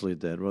as Rosalie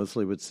did.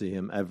 Rosalie would see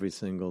him every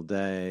single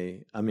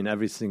day. I mean,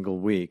 every single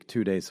week,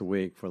 2 days a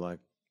week for like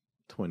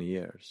 20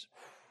 years.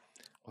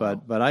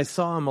 Wow. But I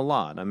saw him a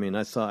lot. I mean,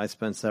 I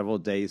spent several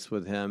days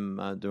with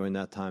him during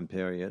that time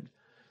period,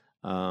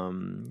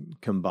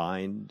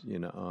 combined,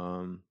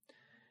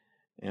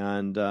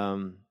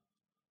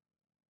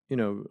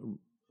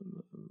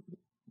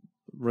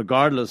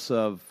 regardless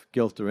of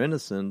guilt or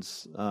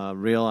innocence,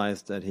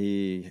 realized that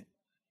he,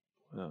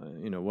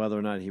 whether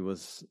or not he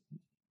was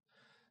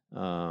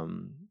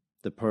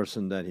the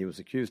person that he was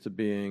accused of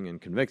being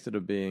and convicted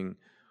of being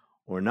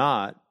or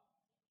not,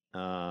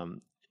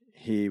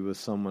 he was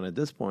someone at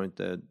this point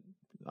that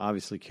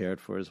obviously cared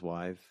for his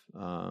wife,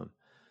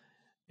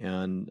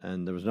 and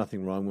there was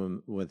nothing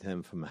wrong with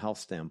him from a health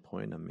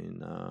standpoint. I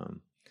mean,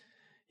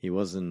 he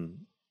wasn't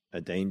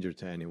a danger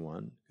to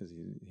anyone because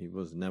he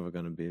was never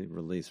going to be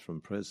released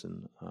from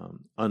prison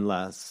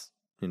unless,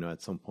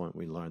 at some point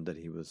we learned that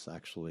he was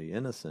actually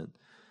innocent.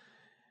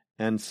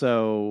 And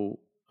so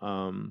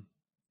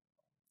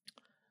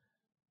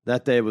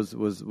that day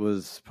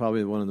was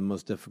probably one of the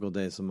most difficult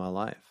days of my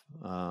life.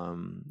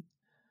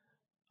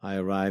 I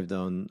arrived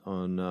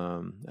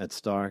at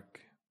Stark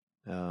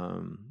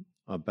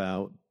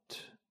about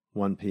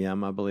 1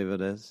 p.m., I believe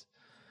it is.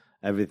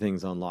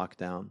 Everything's on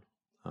lockdown.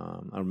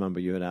 I remember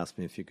you had asked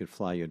me if you could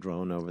fly your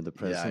drone over the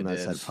prison. Yeah, I I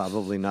said did.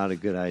 probably not a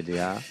good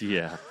idea.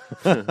 Yeah.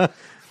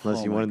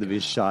 Unless you wanted to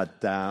be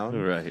shot down.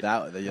 Right.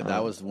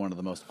 That was one of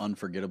the most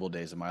unforgettable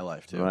days of my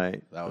life too.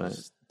 Right. That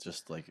was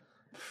just like.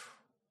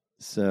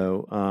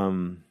 So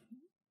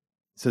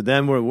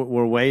then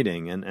we're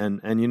waiting,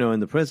 and in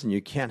the prison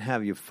you can't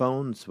have your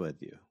phones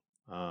with you,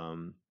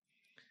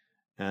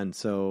 and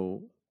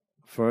so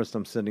first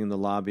I'm sitting in the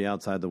lobby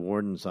outside the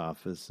warden's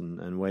office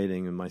and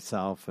waiting, and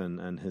myself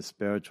and his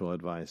spiritual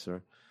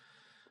advisor,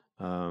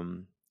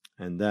 and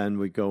then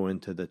we go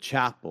into the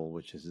chapel,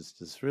 which is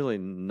this really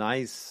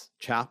nice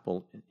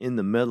chapel in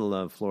the middle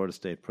of Florida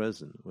State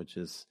Prison, which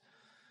is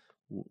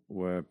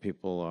where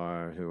people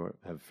are who are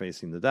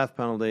facing the death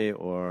penalty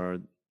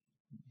or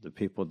the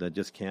people that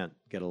just can't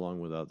get along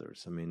with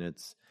others. I mean,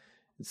 it's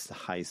a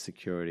high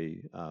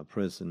security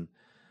prison,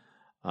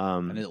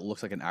 And it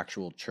looks like an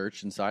actual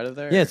church inside of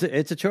there? Yeah,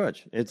 it's a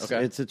church. It's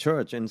Okay. it's a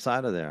church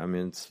inside of there. I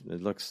mean,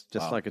 it looks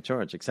just Wow. like a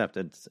church, except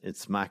it's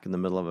smack in the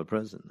middle of a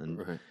prison.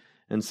 Right.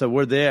 And so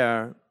we're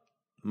there,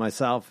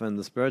 myself and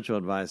the spiritual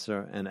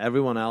advisor, and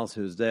everyone else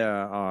who's there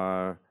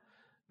are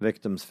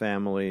victims'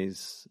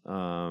 families,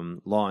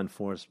 law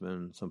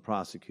enforcement, some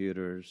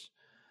prosecutors,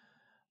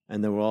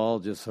 and they were all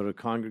just sort of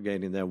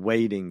congregating there,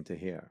 waiting to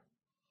hear.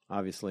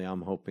 Obviously,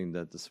 I'm hoping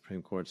that the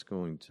Supreme Court's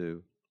going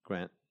to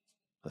grant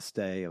a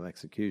stay of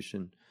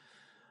execution.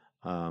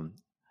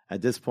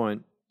 At this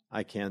point,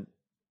 I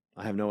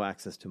have no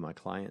access to my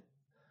client.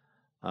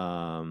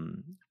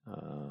 Where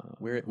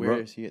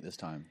is he at this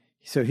time?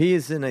 So he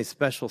is in a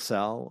special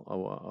cell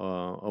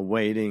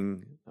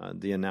awaiting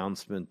the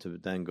announcement to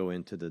then go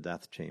into the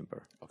death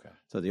chamber. Okay.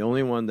 So the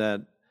only one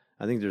that,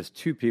 I think there's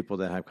two people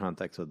that have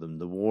contacts with him,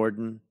 the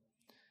warden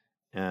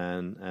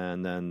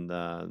and then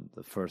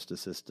the first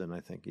assistant, I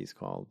think he's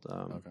called.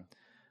 Okay.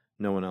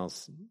 No one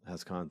else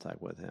has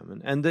contact with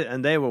him. And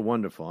they were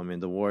wonderful. I mean,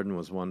 the warden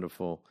was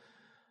wonderful.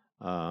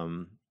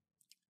 But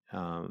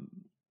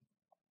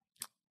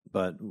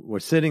we're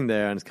sitting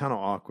there, and it's kind of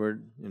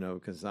awkward,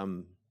 because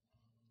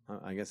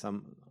I guess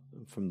I'm,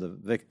 from the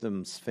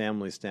victim's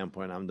family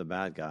standpoint, I'm the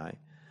bad guy.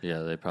 Yeah,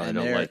 they probably And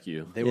don't like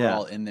you. They were Yeah.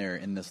 all in there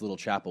in this little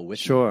chapel with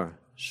you.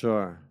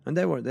 Sure. And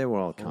they were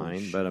all Holy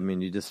kind, shit. but I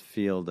mean, you just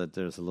feel that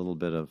there's a little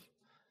bit of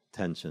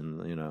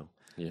tension,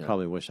 Yeah.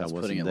 Probably wish That's I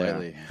wasn't putting it there.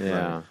 lightly.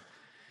 Yeah. Right.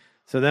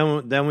 So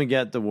then we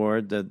get the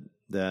word that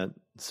the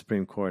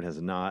Supreme Court has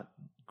not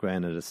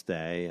granted a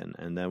stay,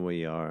 and then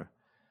we are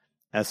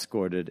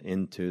escorted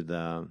into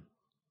the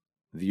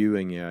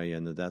viewing area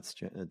in the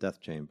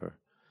death chamber.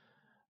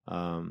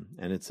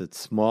 And it's a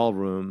small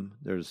room.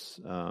 There's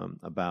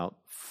about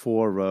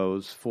 4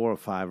 or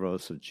 5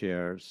 rows of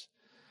chairs.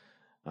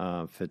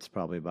 Fits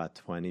probably about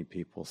 20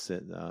 people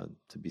to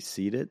be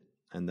seated.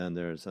 And then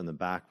there's in the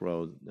back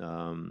row,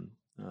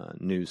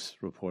 news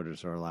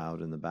reporters are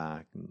allowed in the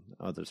back, and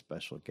other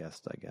special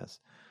guests, I guess.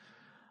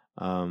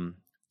 And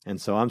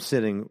so I'm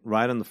sitting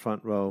right in the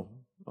front row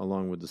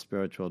along with the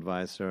spiritual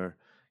advisor,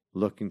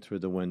 looking through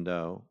the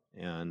window,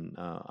 and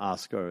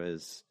Oscar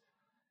is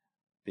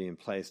being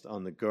placed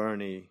on the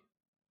gurney.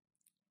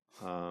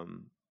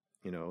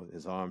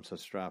 His arms are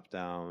strapped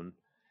down.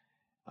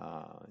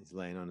 He's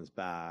laying on his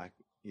back.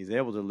 He's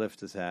able to lift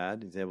his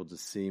head. He's able to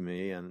see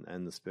me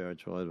and the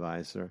spiritual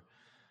advisor.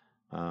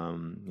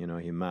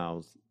 He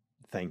mouthed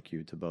thank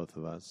you to both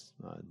of us.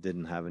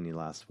 Didn't have any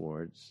last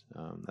words.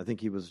 I think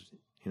he was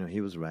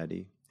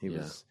ready. He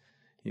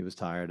was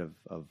tired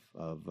of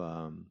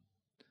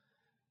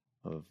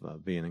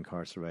being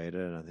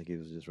incarcerated, and I think he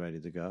was just ready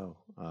to go.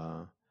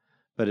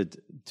 But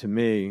to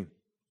me,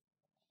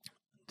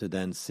 to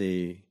then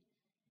see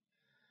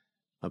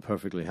a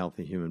perfectly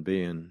healthy human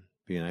being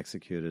being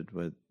executed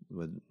with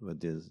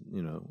this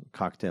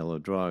cocktail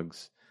of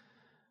drugs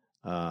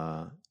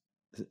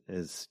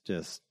is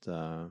just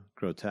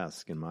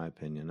grotesque, in my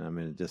opinion. I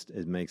mean,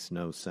 it makes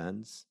no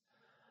sense.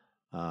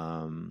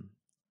 And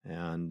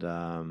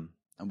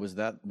was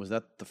that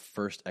the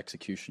first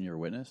execution you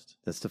witnessed?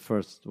 That's the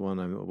first one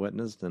I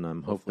witnessed, and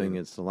I'm Hopefully. hoping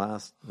it's the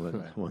last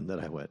one that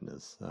I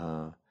witness.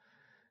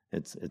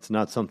 It's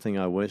not something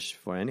I wish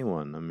for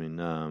anyone. I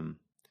mean,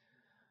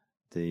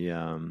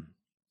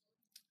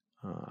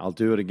 I'll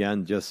do it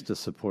again just to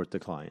support the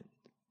client,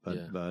 but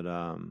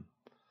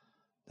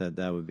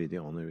that would be the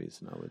only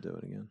reason I would do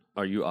it again.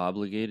 Are you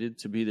obligated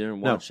to be there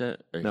and watch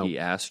that? Or No. he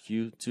ask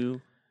you to?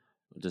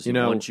 Does he You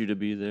know- want you to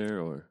be there,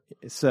 or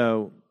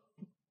So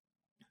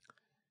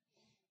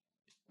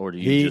do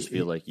you just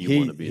feel like you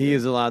want to be he there?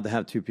 is allowed to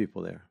have two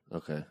people there,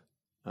 Okay,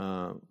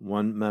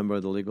 one member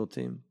of the legal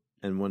team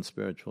and one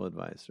spiritual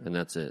advisor. and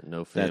that's it.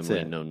 No That's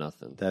family, it. no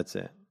nothing. That's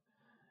it.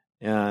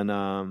 And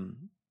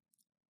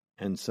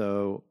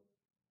so,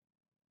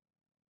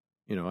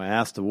 I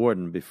asked the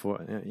warden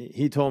before.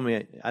 He told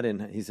me I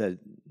didn't. He said,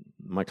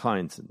 my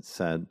client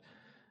said,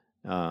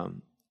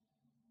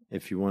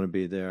 if you want to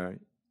be there,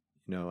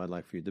 I'd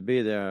like for you to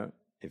be there.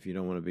 If you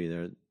don't want to be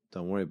there,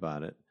 don't worry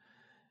about it.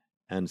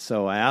 And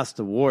so I asked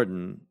the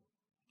warden.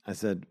 I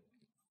said,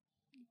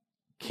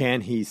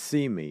 can he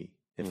see me?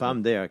 If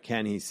I'm there,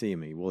 can he see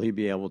me? Will he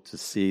be able to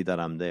see that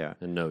I'm there?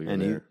 And know you're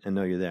there. And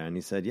know you're there. And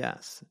he said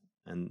yes.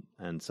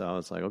 And so I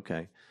was like,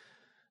 okay,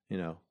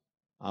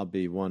 I'll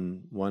be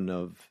one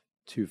of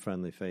two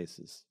friendly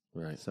faces,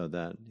 Right. so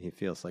that he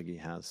feels like he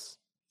has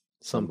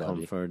some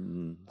Somebody. comfort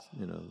and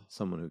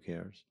someone who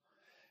cares.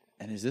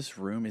 And is this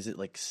room? Is it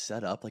like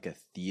set up like a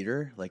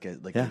theater? Like Yeah.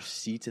 there's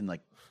seats and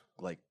like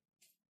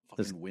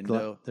There's fucking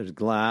window. there's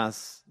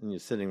glass, and you're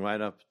sitting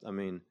right up. I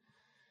mean,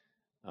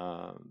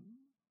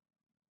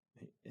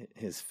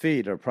 his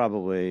feet are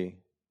probably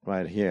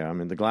right here. I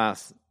mean, the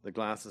glass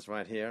is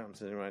right here. I'm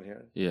sitting right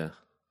here. Yeah.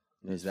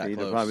 His He's that feet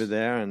close. are probably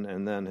there,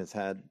 and then his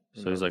head.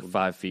 So he's like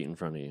 5 feet in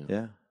front of you.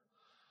 Yeah,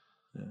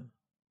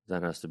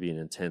 That has to be an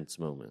intense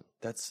moment.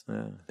 That's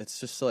yeah. it's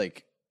just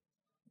like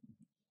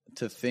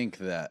to think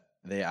that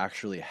they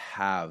actually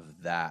have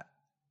a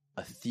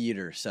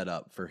theater set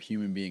up for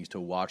human beings to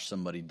watch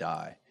somebody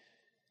die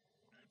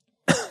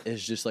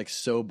is just like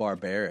so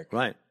barbaric.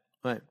 Right.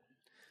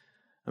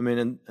 I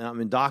mean,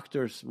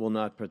 doctors will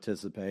not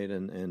participate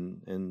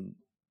in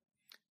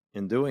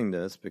doing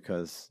this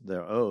because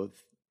their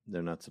oath.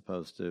 They're not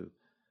supposed to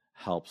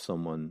help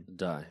someone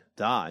die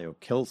or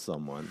kill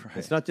someone. Right.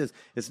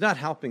 It's not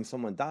helping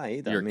someone die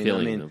either. You're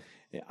killing them.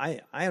 I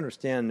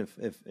understand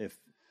if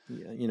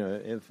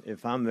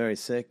I'm very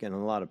sick and in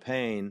a lot of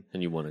pain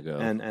And you want to go.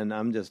 and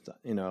I'm just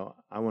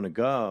I want to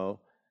go.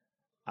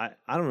 I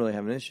don't really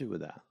have an issue with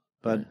that.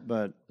 But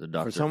The for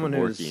Dr. someone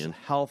who's Kevorkian.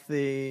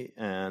 healthy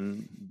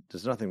and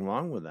there's nothing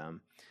wrong with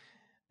them,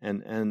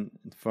 and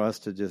for us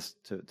to just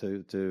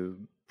to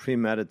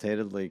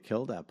premeditatedly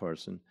kill that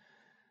person,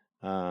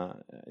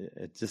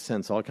 it just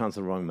sends all kinds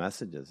of wrong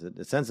messages.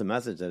 It sends a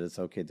message that it's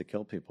okay to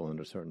kill people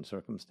under certain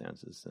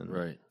circumstances, and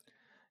Right.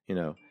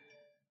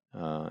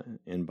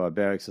 in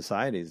barbaric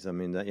societies, I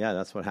mean,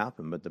 that's what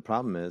happened. But the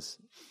problem is,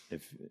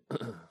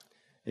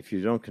 if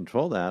you don't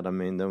control that, I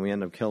mean, then we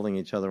end up killing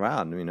each other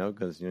out,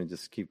 because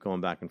just keep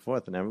going back and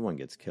forth, and everyone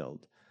gets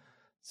killed.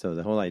 So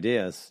the whole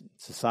idea is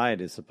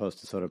society is supposed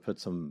to sort of put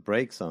some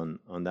brakes on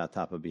that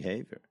type of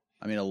behavior.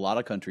 I mean, a lot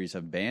of countries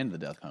have banned the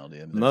death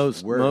penalty. I mean,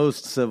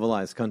 Most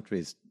civilized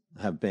countries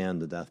have banned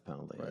the death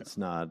penalty. Right. It's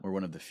not we're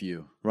one of the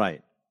few.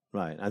 right.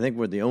 I think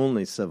we're the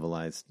only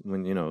civilized,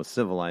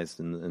 civilized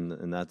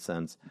in that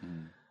sense,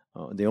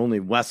 the only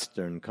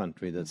Western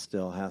country that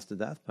still has the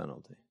death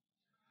penalty.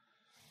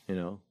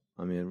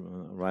 I mean,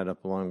 right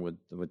up along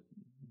with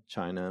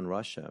China and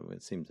Russia,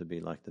 it seemed to be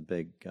like the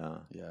big.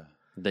 Yeah.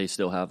 They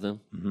still have them?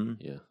 Mm-hmm.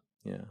 Yeah.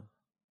 Yeah.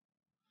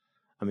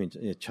 I mean,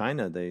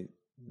 China, they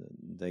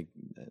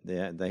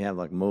have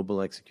like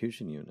mobile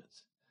execution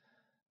units.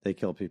 They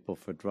kill people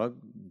for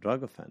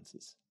drug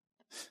offenses.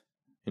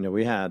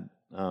 We had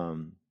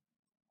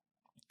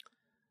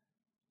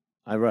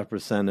I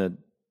represented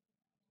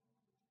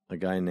a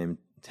guy named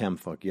Tam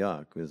Phuc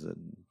Yak, who was a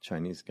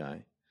Chinese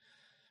guy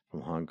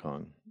from Hong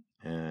Kong,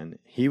 and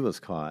he was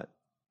caught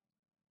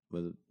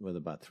with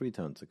about 3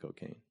 tons of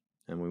cocaine,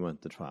 and we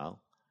went to trial,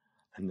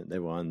 and they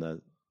were on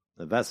the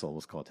vessel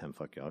was called Tam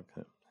Phuc Yak.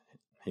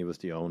 He was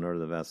the owner of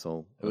the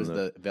vessel. It was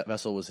the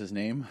vessel was his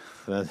name.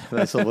 The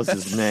vessel was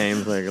his name.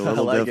 Like a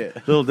little, it.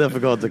 little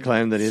difficult to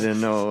claim that he didn't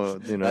know,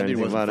 That dude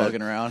anything wasn't about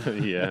fucking it.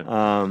 around.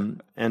 Yeah.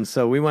 And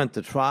so we went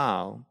to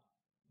trial,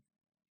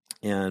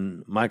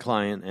 and my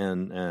client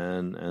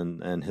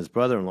and his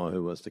brother-in-law,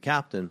 who was the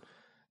captain,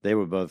 they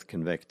were both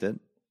convicted,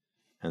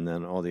 and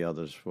then all the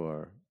others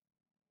were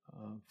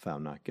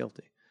found not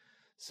guilty.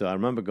 So I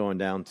remember going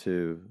down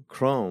to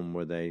Chrome,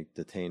 where they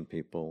detain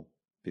people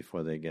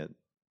before they get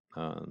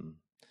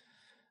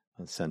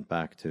sent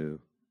back to,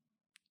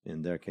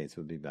 in their case,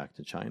 would be back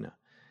to China.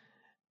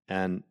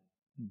 And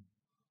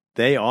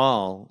they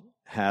all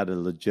had a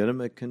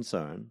legitimate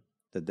concern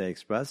that they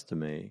expressed to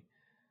me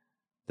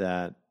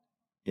that,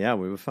 yeah,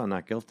 we were found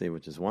not guilty,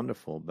 which is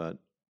wonderful, but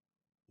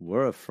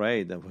we're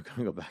afraid that we're going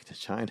to go back to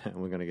China and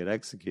we're going to get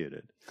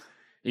executed.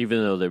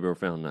 Even though they were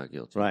found not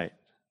guilty. Right.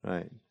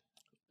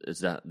 Is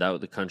that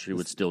the country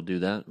would still do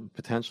that?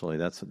 Potentially,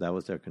 that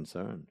was their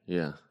concern.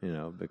 Yeah.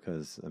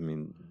 Because I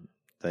mean,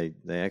 they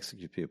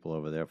execute people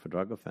over there for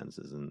drug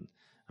offenses, and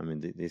I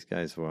mean these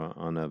guys were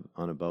on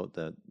a boat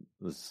that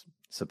was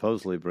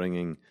supposedly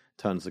bringing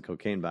tons of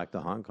cocaine back to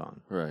Hong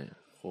Kong. Right.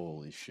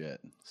 Holy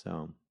shit!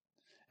 So,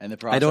 and the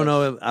process, I don't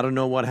know. I don't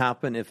know what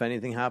happened. If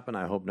anything happened,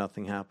 I hope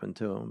nothing happened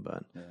to him.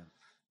 But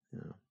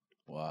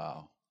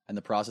wow. And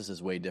the process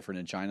is way different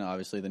in China,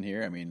 obviously, than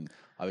here. I mean,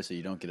 obviously,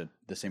 you don't get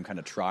the same kind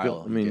of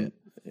trial. I mean,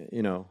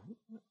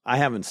 I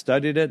haven't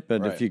studied it,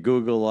 but Right. if you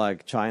Google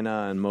like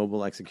China and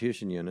mobile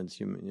execution units,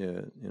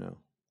 you know,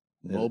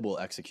 mobile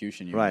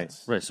execution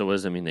units. Right. Right. So what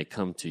does that mean? They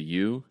come to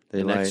you They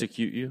and like-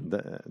 execute you?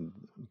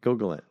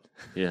 Google it.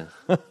 Yeah.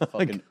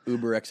 Fucking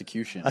Uber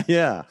execution.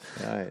 Yeah.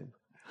 Right.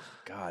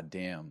 God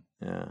damn.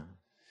 Yeah.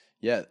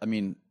 Yeah, I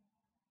mean,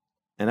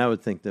 And I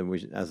would think that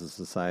we, as a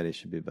society,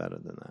 should be better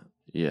than that.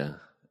 Yeah.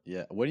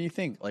 yeah. What do you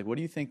think? Like, what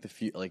do you think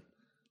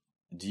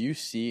do you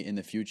see in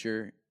the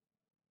future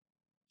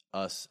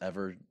us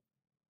ever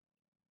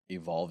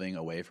evolving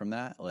away from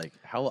that? Like,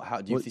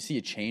 how do you see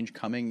a change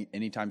coming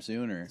anytime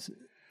soon? Or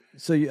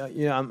So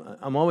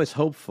I'm always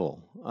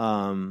hopeful.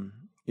 A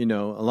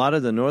lot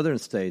of the northern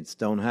states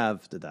don't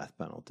have the death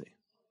penalty,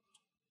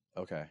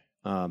 okay,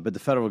 but the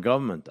federal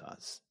government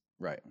does,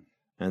 right?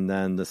 and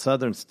then the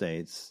southern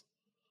states,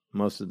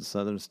 most of the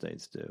southern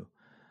states do.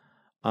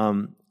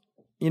 I'm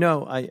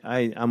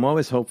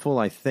always hopeful.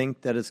 I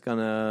think that it's going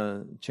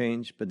to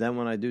change, but then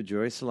when I do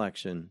jury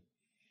selection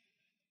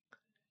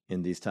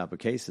in these type of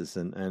cases,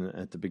 and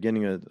at the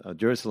beginning of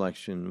jury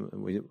selection,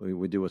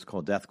 we do what's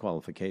called death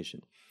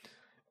qualification.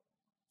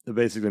 It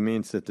basically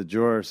means that the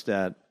jurors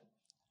that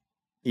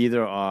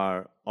either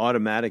are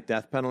automatic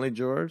death penalty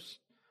jurors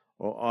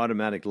or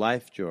automatic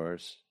life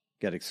jurors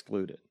get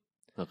excluded.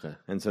 Okay.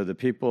 And so the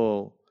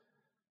people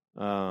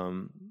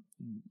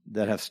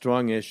that have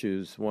strong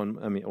issues,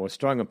 or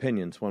strong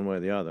opinions, one way or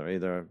the other,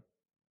 either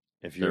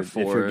if you're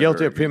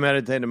guilty of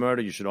premeditated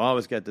murder, you should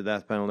always get the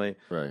death penalty,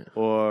 Right.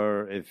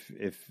 or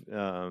if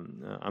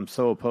I'm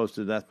so opposed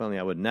to the death penalty,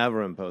 I would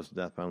never impose the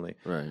death penalty.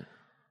 Right.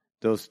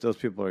 Those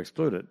people are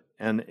excluded,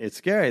 and it's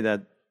scary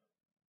that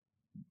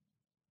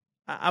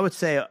I would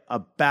say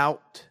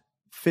about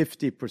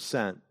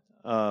 50%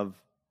 of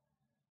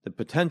the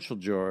potential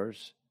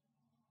jurors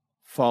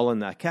fall in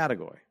that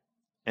category,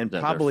 and That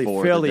they're probably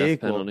for the fairly death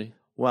equal. penalty?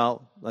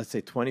 Well, let's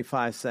say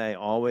 25 say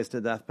always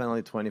the death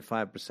penalty,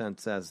 25%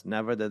 says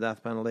never the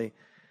death penalty,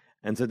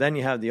 and so then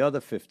you have the other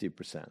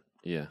 50%,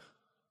 Yeah.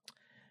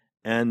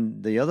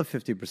 and the other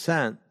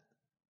 50%.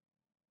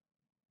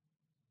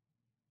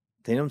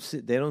 They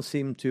don't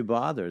seem too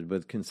bothered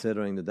with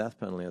considering the death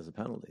penalty as a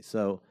penalty.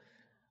 So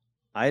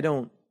I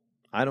don't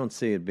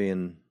see it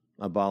being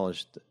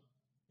abolished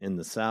in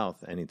the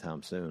South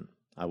anytime soon.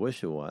 I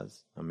wish it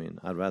was. I mean,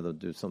 I'd rather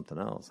do something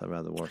else. I'd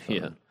rather work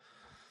on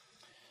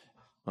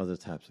other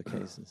types of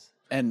cases.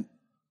 And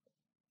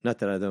not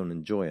that I don't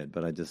enjoy it,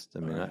 but I'd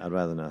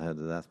rather not have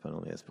the death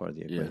penalty as part of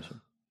the equation.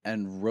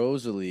 And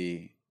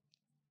Rosalie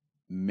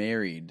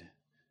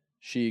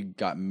she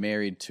got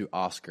married to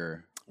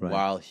Oscar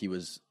while he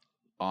was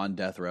on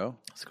death row.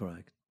 That's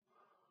correct.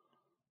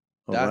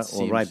 That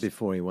Or right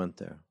before he went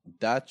there.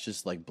 That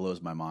just like blows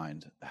my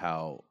mind.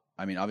 How,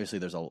 I mean, obviously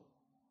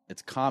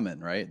it's common,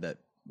 right, that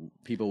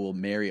people will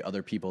marry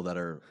other people that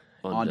are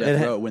on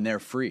death row when they're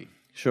free.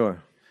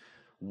 Sure.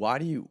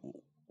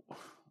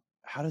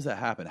 How does that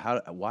happen?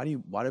 Why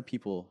do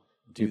people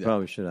do that? You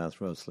probably should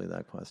ask Rosalie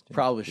that question.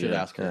 Probably should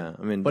ask her. Yeah,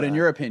 I mean, but in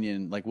your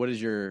opinion, like, what is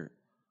your?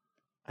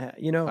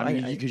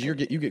 Because you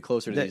get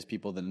closer to these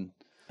people than.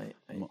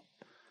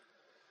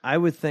 I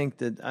would think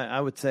that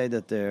I would say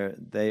that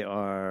they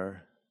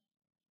are.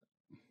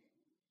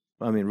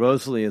 I mean,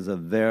 Rosalie is a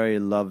very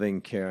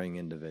loving, caring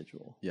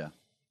individual. Yeah,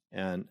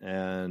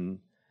 and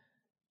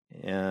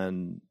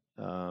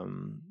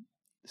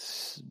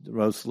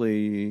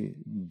Rosalie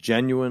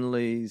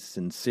genuinely,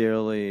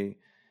 sincerely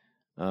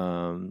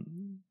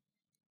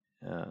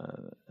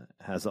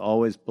has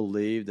always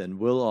believed and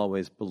will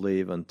always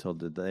believe until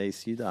the day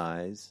she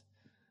dies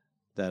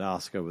that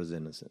Oscar was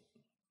innocent.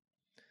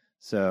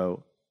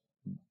 So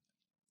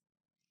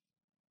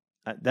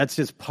that's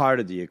just part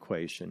of the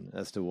equation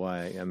as to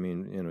why, I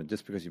mean,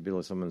 just because you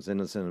believe someone's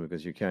innocent and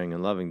because you're caring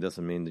and loving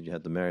doesn't mean that you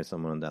have to marry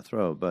someone on death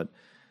row. But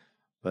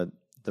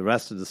the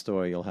rest of the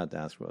story, you'll have to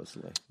ask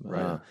Rosalie.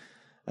 Right.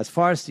 As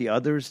far as the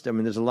others, I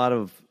mean, there's a lot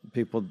of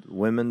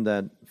women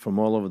that from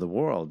all over the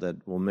world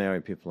that will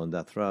marry people on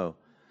death row.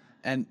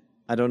 And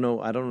I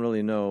don't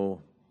really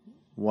know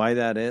why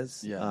that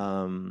is.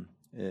 Yeah.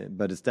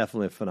 But it's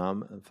definitely a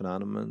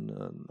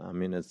phenomenon. I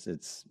mean, it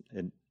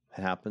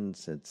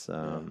happens. It's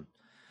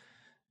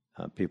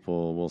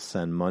people will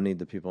send money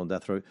to people on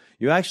death row.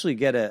 You actually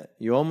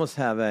you almost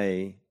have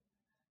a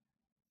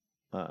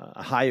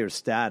higher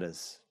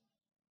status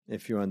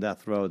if you're on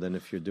death row than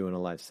if you're doing a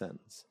life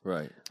sentence.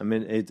 Right. I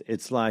mean,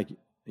 it's like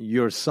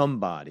you're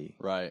somebody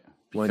Right.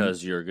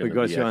 Because you're going to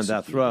because be you're on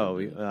death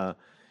executed. row.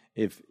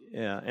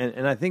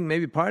 And I think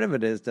maybe part of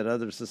it is that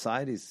other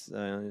societies,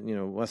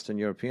 Western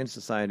European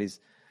societies,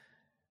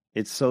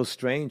 it's so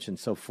strange and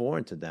so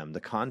foreign to them, the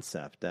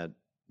concept that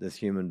this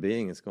human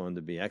being is going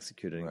to be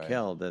executed and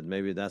killed, that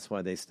maybe that's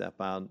why they step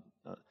out.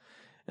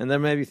 And there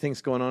may be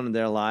things going on in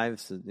their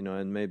lives,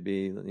 and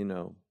maybe,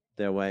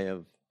 their way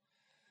of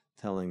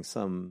telling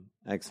some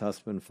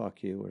ex-husband,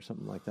 fuck you, or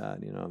something like that.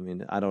 I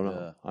mean, I don't know.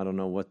 Yeah. I don't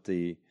know what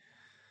the,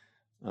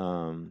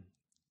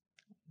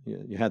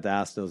 you had to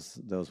ask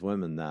those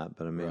women that,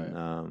 but I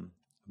mean,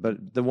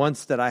 but the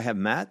ones that I have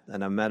met,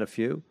 and I've met a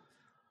few,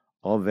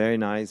 all very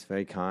nice,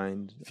 very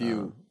kind.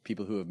 Few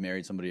people who have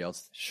married somebody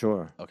else.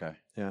 Sure. Okay.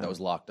 Yeah. That was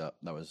locked up.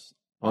 That was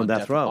On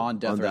death row. On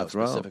death On row death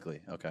row.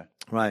 specifically. Okay.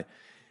 Right.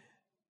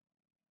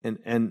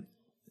 And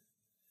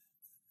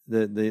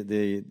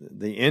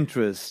the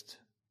interest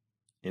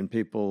in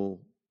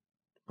people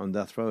on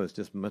death row is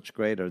just much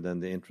greater than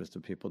the interest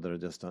of people that are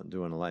just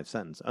doing a life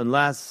sentence.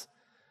 Unless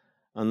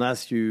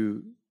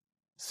you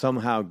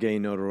somehow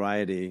gain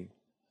notoriety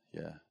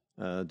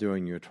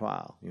during your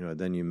trial,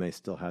 then you may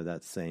still have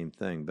that same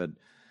thing. But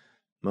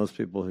most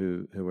people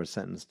who were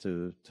sentenced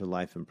to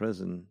life in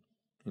prison,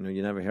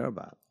 you never hear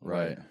about.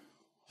 Right.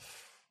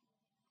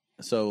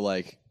 So,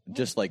 like,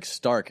 just like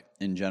Stark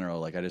in general,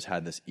 like, I just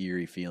had this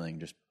eerie feeling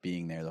just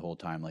being there the whole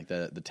time. Like,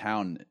 the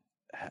town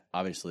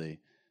obviously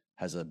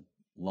has a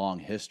long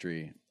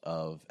history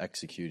of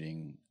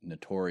executing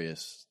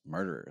notorious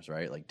murderers,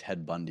 right? Like,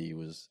 Ted Bundy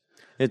was...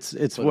 It's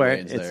where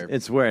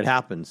it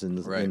happens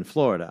in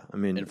Florida. I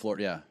mean, in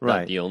Florida, yeah, right.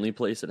 Not the only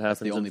place it happens.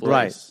 The only in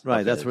Florida? place. Right.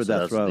 Okay, That's where so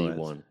death row the is.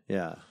 one.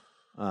 Yeah.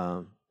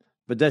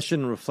 But that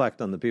shouldn't reflect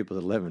on the people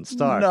that live in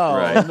Stark. No,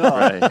 Right. no,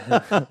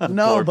 Right.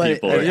 no. Poor But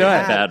people it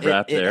had had bad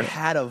rap it there.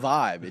 had a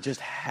vibe. It just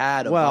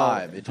had a Well,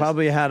 vibe. It just,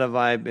 probably had a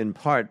vibe in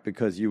part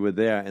because you were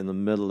there in the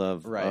middle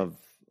of Right.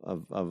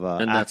 And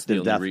that's the active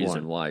only death reason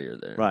warrant. why you're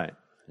there. Right.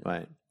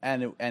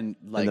 and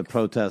like And the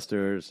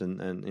protesters and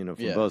from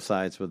Yeah. both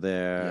sides were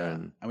there. yeah.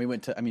 And And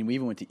we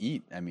even went to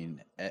eat. I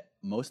mean,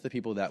 most of the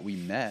people that we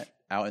met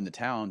out in the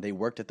town, they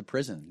worked at the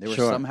prison. They were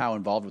Sure. somehow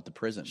involved with the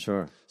prison.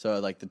 sure, So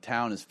like the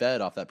town is fed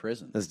off that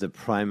prison. that's the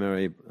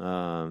primary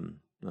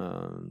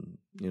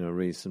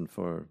reason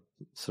for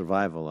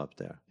survival up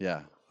there.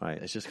 Yeah. Right.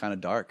 It's just kind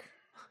of dark.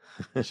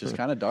 It's just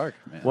kind of dark,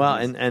 man. Well,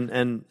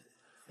 It's-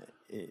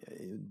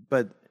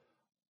 but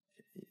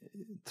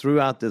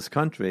throughout this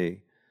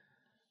country,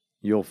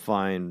 you'll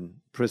find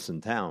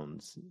prison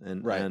towns,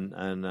 and Right.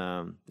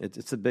 and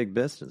it's a big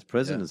business.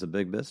 Prison Yeah. is a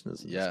big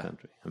business in Yeah. this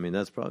country. I mean,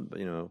 that's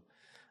probably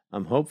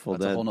I'm hopeful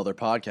that's that a whole nother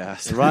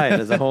podcast. right.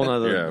 There's a whole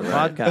other Yeah,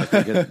 right.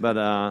 podcast, but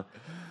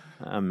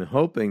I'm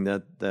hoping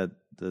that the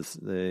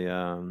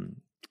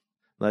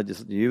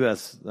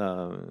U.S.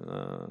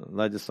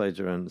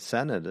 legislature and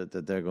Senate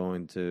that they're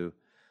going to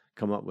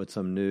come up with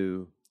some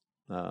new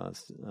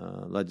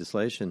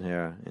legislation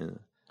here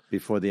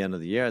before the end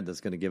of the year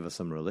that's going to give us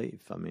some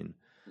relief. I mean,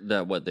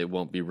 That what they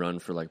won't be run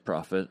for like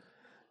profit.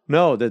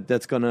 no,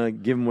 that's going to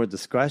give more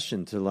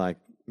discretion to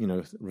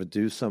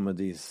reduce some of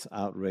these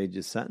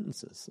outrageous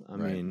sentences. I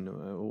Right. mean,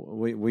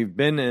 we've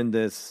been in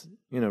this,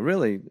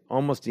 really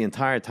almost the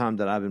entire time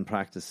that I've been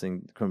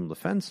practicing criminal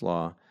defense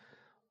law.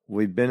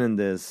 We've been in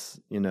this,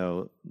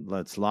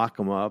 let's lock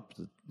them up,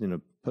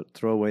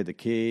 throw away the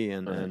key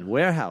and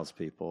warehouse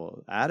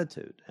people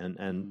attitude.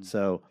 And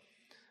so,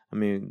 I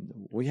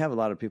mean, we have a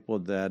lot of people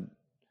that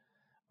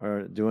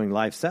are doing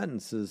life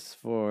sentences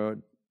for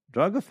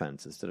drug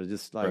offenses that are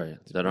just like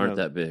Right, that aren't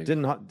that big.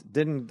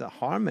 Didn't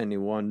harm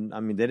anyone. I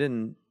mean, they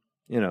didn't.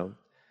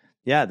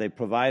 They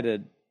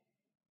provided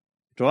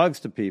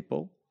drugs to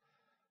people,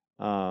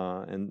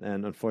 and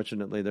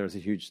unfortunately, there's a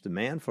huge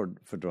demand for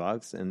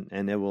drugs,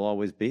 and it will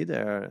always be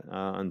there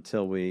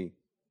until we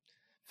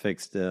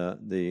fix the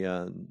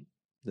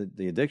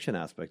addiction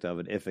aspect of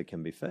it, if it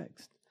can be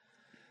fixed.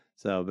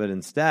 So, but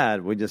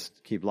instead, we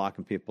just keep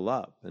locking people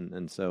up,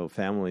 and so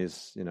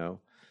families,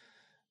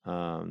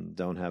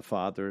 don't have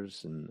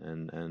fathers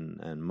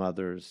and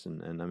mothers,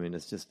 and I mean,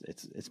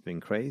 it's been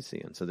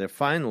crazy, and so they're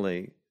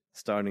finally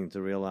starting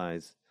to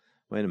realize,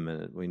 wait a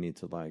minute, we need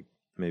to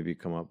maybe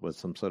come up with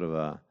some sort of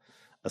a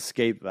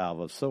escape valve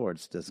of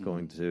sorts that's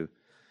going to,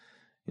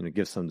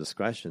 give some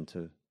discretion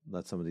to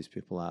let some of these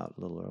people out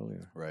a little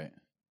earlier. Right.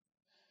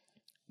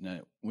 Now,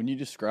 when you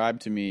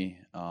described to me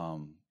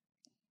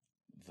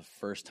the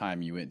first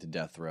time you went to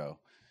death row,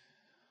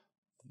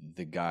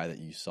 the guy that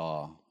you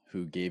saw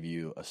who gave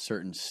you a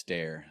certain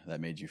stare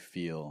that made you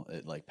feel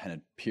it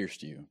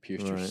pierced your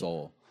Right.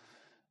 soul.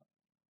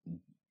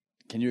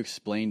 Can you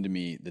explain to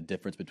me the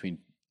difference between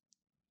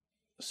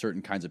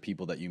certain kinds of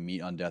people that you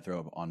meet on death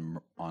row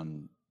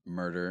on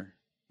murder,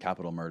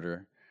 capital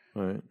murder?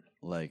 Right.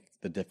 Like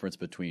the difference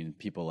between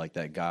people like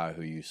that guy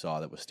who you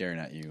saw that was staring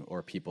at you,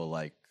 or people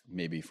like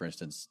maybe, for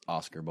instance,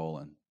 Oscar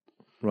Bolin.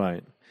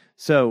 Right.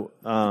 So,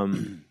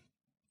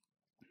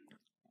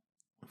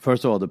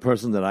 first of all, the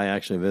person that I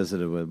actually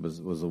visited with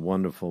was a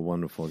wonderful,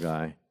 wonderful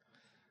guy.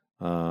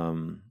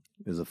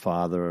 He was a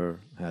father,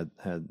 had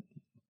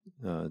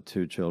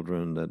 2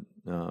 children that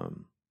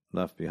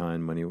left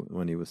behind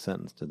when he was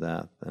sentenced to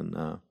death,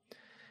 and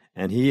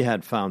he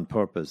had found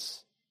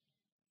purpose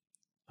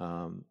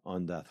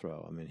on death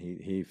row. I mean,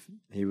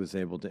 he was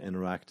able to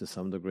interact to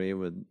some degree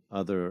with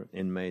other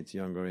inmates,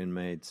 younger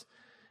inmates,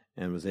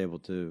 and was able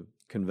to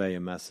convey a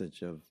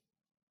message of,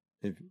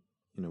 if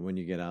when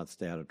you get out,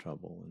 stay out of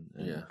trouble,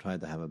 and try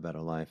to have a better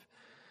life.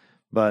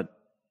 But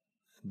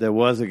there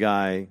was a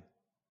guy,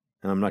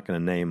 and I'm not going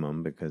to name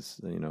him because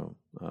there's no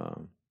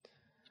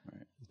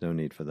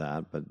need for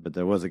that. But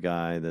there was a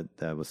guy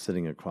that was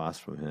sitting across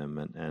from him,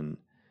 and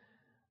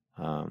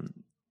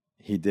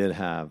he did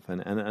have,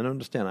 and I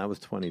understand. I was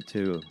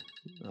 22.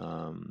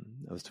 I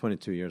was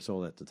 22 years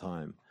old at the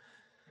time,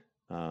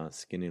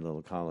 skinny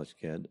little college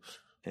kid,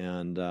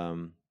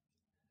 and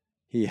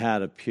he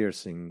had a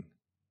piercing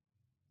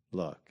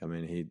look. I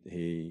mean,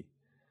 he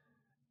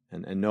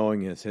and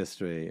knowing his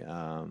history,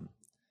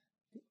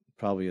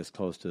 probably as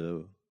close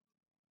to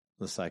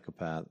a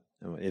psychopath,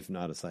 if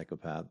not a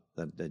psychopath,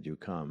 that you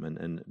come.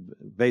 And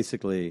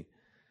basically,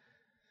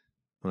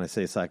 when I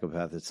say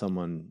psychopath, it's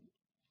someone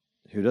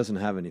who doesn't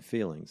have any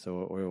feelings,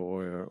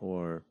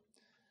 or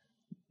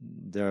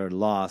they're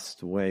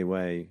lost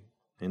way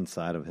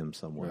inside of him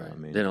somewhere. Right. I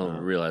mean, they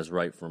don't realize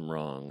right from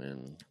wrong,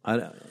 and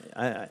I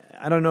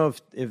don't know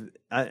if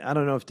I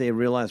don't know if they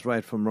realize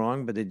right from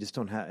wrong, but they just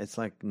don't have. It's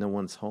like no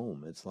one's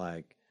home. It's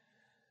like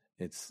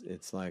there's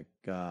a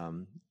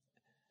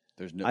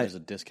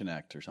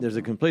disconnect or something. There's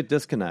a complete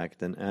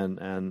disconnect,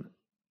 and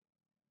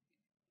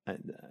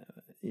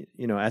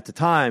at the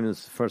time, it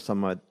was the first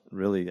time I'd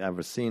really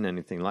ever seen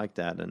anything like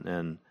that,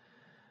 and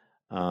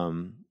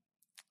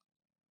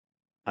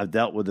I've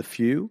dealt with a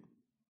few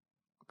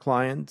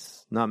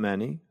clients, not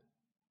many,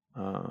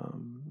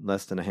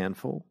 less than a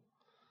handful,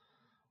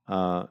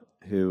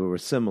 who were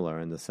similar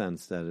in the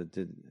sense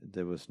that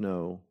there was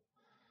no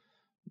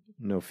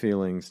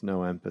feelings,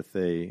 no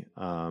empathy.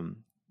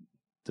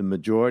 The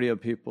majority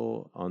of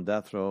people on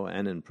death row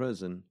and in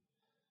prison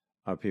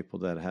are people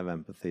that have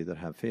empathy, that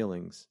have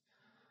feelings.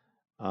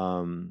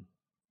 One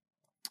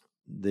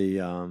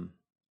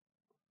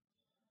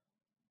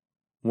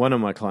of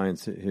my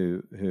clients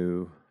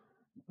who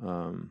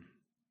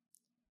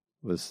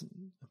was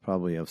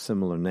probably of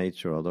similar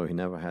nature, although he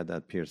never had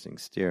that piercing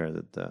stare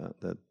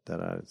that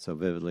I so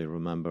vividly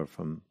remember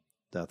from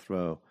death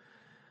row,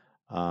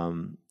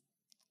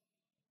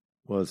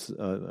 was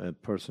a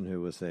person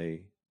who was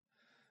a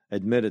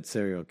admitted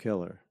serial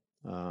killer,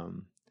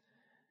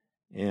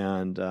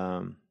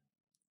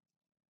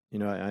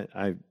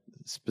 I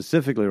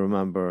specifically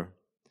remember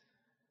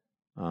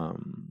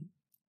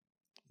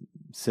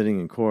sitting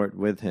in court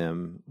with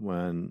him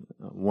when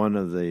one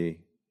of the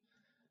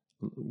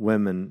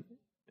women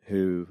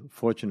who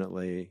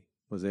fortunately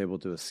was able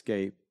to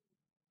escape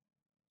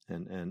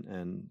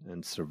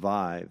and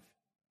survive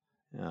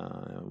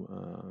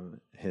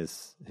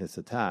his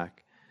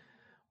attack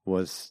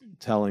was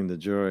telling the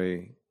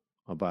jury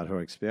about her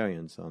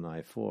experience on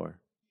I-4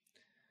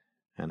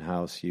 and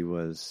how she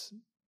was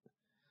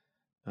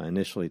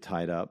initially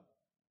tied up,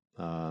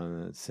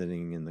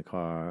 sitting in the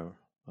car,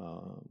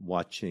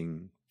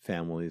 watching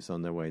families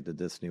on their way to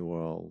Disney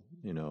World,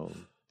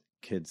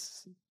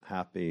 kids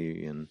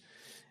happy, and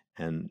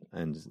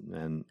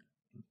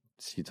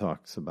she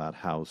talks about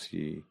how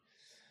she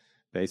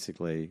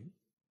basically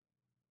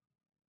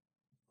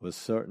was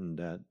certain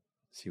that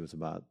she was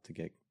about to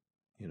get,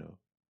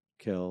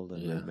 killed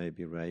and then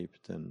maybe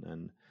raped,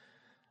 and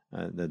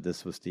that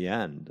this was the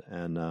end.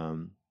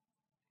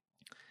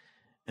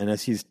 And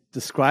as he's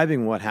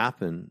describing what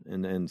happened,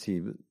 and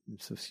she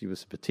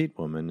was a petite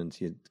woman, and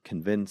she had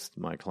convinced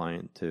my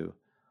client to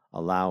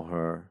allow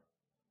her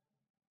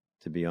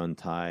to be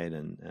untied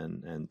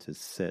and to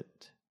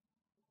sit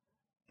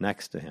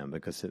next to him,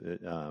 because I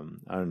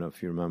don't know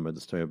if you remember the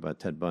story about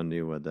Ted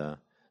Bundy, where the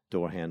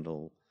door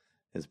handle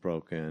is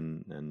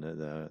broken and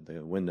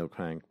the window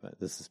crank, but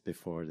this is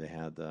before they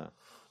had the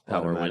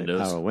power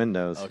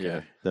windows.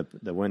 Okay.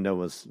 The window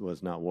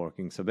was not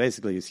working, so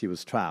basically she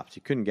was trapped.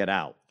 She couldn't get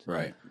out.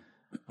 Right.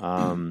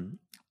 So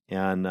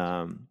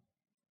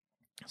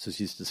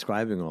she's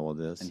describing all of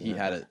this, and he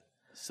had it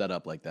set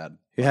up like that.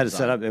 He had it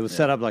set up. It was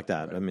set up like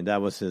that. Right. I mean,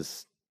 that was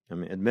his. I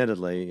mean,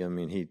 admittedly,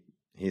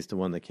 he's the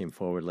one that came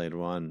forward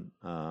later on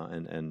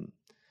and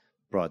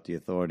brought the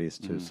authorities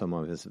to some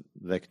of his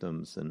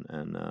victims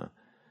and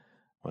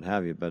what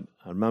have you. But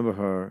I remember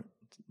her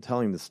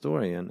telling the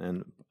story,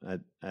 and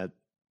at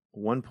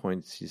one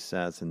point she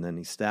says, and then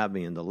he stabbed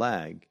me in the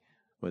leg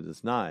with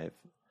his knife,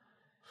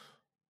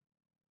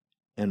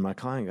 and my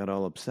client got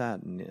all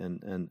upset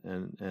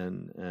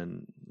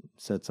and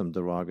said some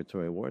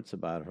derogatory words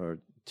about her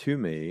to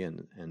me,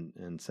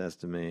 and says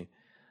to me,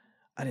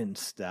 "I didn't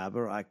stab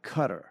her, I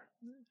cut her."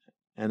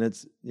 And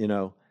it's,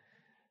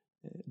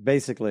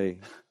 basically,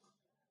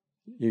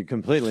 you're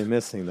completely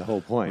missing the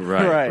whole point.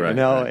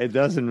 Right. It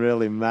doesn't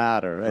really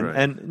matter.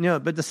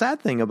 And but the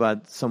sad thing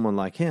about someone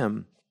like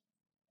him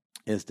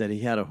is that he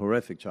had a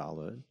horrific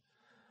childhood.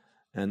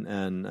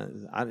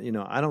 And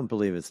I don't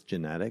believe it's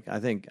genetic. I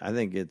think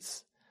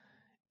it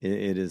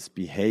is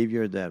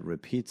behavior that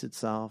repeats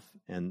itself,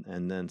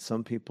 and then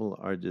some people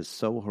are just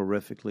so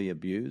horrifically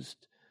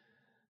abused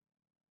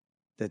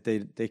that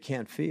they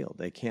can't feel.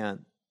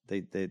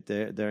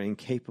 They're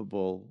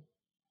incapable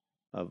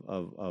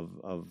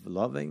of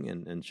loving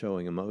and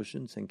showing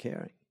emotions and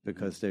caring,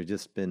 because they've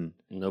just been.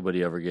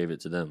 Nobody ever gave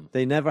it to them.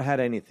 They never had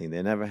anything.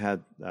 They never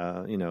had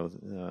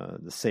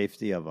the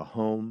safety of a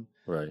home.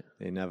 Right.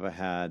 They never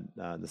had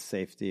the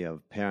safety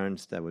of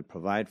parents that would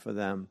provide for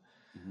them.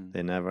 Mm-hmm.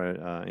 They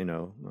never,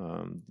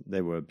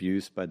 they were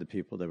abused by the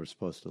people that were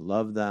supposed to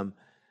love them.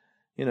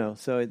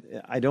 So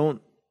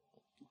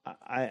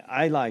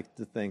I like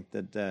to think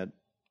that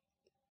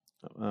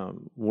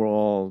we're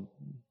all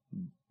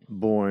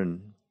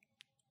born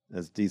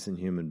as decent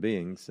human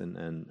beings, and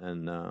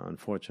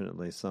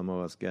unfortunately, some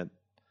of us get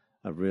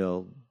a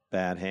real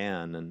bad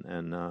hand,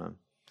 and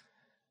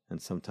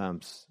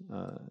sometimes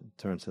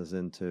turns us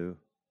into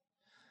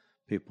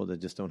people that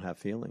just don't have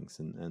feelings,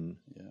 and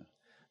Yeah.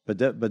 But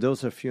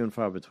those are few and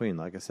far between.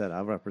 Like I said,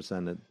 I've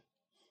represented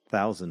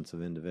thousands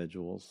of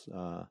individuals,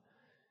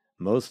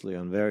 mostly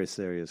on very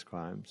serious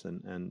crimes,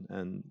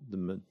 and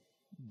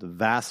the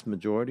vast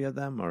majority of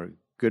them are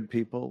good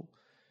people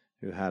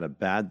who had a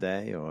bad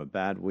day or a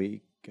bad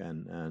week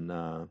and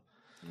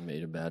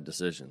Made a bad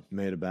decision.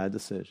 made a bad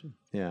decision.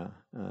 Yeah,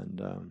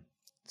 and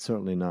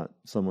certainly not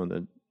someone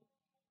that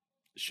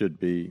should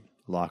be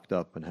locked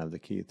up and have the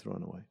key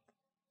thrown away.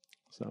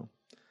 So,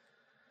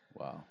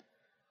 Wow.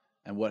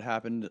 And what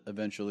happened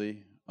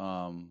eventually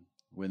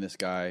when this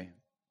guy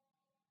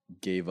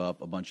gave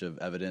up a bunch of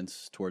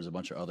evidence towards a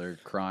bunch of other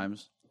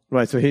crimes?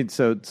 right.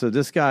 So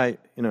this guy,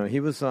 he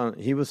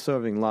was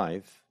serving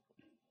life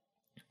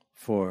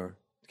for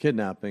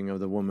kidnapping of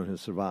the woman who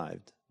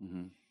survived,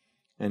 Mm-hmm.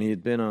 and he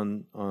had been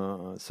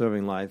on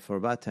serving life for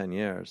about 10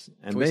 years.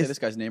 And Can we say this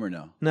guy's name or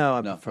no? No,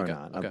 I No? prefer Okay,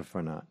 not. okay. I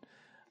prefer not.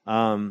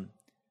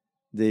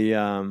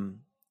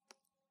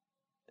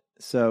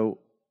 So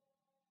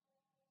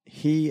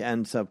he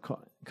ends up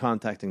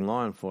contacting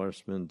law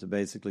enforcement to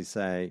basically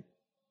say,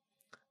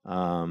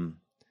 I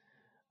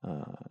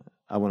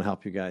want to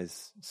help you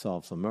guys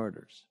solve some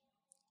murders.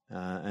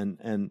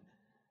 And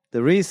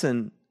the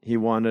reason he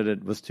wanted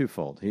it was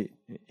twofold.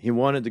 He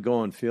wanted to go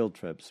on field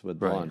trips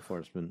with law Right.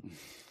 enforcement.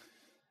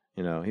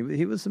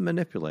 He was a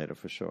manipulator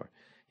for sure.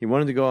 He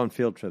wanted to go on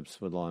field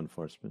trips with law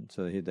enforcement,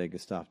 so they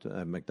could stop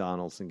at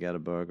McDonald's and get a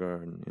burger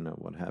and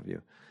what have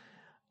you.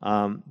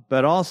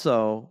 But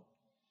also,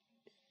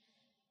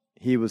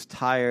 he was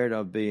tired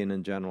of being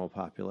in general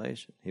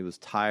population. He was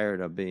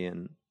tired of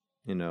being,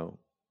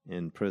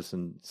 in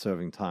prison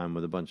serving time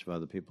with a bunch of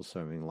other people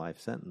serving life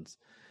sentence.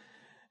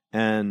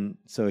 And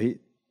so his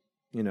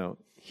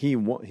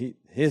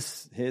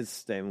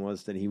statement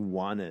was that he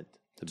wanted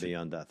to be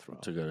on death row.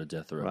 To go to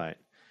death row. Right.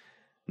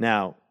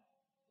 Now,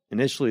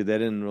 initially, they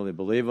didn't really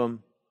believe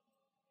him.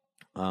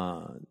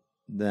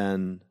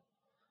 Then,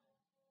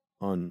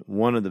 on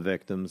one of the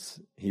victims,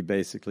 he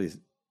basically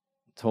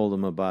told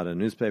them about a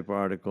newspaper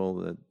article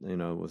that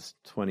was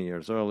 20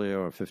 years earlier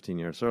or 15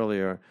 years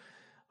earlier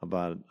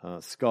about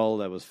a skull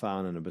that was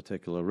found in a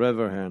particular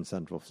river here in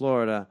Central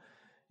Florida.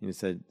 And he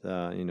said,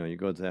 you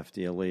go to the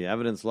FDLE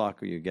evidence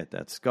locker, you get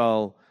that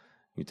skull,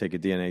 you take a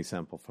DNA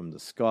sample from the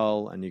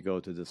skull, and you go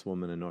to this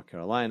woman in North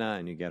Carolina,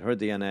 and you get her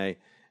DNA,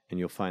 and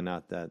you'll find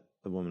out that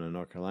the woman in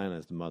North Carolina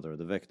is the mother of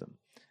the victim.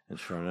 And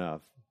sure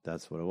enough,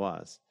 that's what it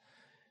was.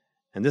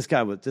 And this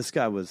guy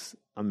was,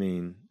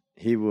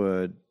 he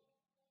would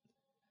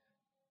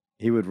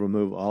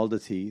remove all the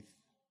teeth,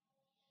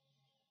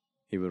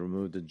 he would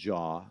remove the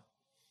jaw,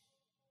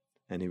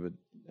 and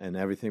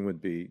everything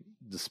would be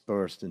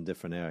dispersed in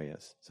different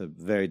areas. So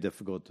very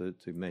difficult to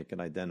make an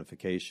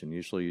identification.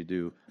 Usually you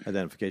do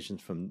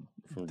identifications from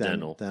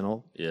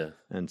dental. Yeah.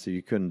 And so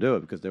you couldn't do it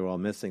because they were all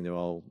missing. They were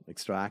all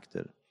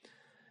extracted.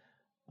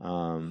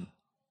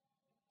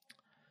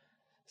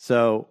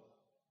 So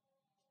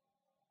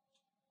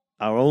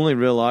our only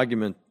real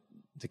argument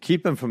to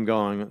keep him from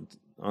going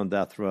on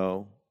death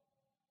row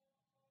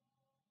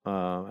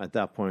at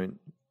that point,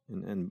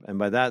 and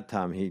by that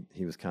time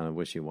he was kind of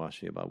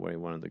wishy-washy about where he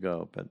wanted to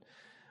go, but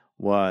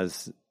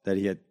was that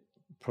he had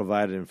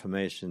provided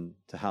information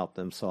to help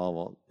them solve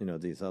all,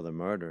 these other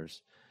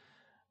murders.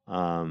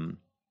 But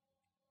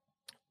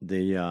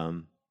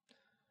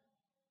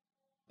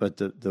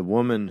the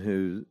woman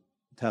who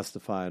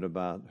testified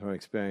about her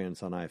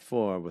experience on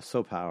I-4 was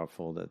so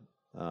powerful that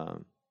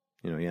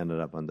he ended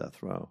up on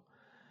death row.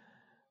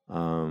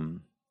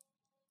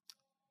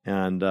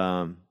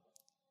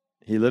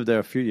 He lived there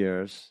a few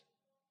years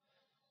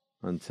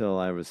until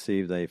I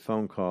received a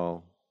phone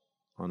call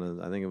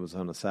I think it was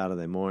on a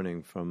Saturday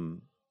morning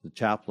from the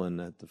chaplain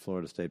at the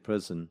Florida State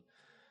Prison,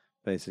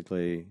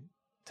 basically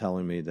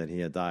telling me that he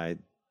had died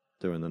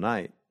during the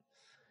night.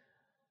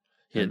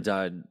 He had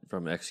died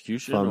from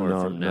execution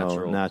from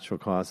natural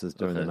causes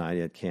during the night.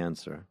 He had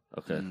cancer.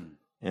 Okay.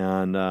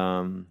 And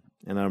I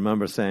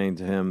remember saying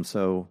to him,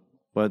 "So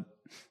what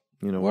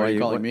you know, Why are you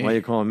calling me? Why are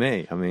you calling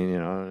me? I mean, you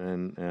know,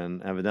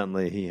 and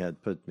evidently he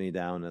had put me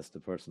down as the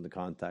person to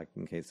contact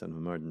in case of an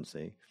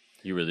emergency.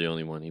 You were the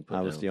only one he put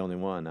down. I was the only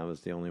one. I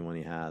was the only one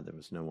he had. There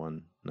was no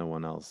one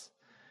else.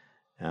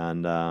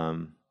 And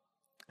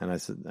I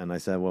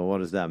said, well, what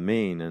does that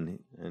mean?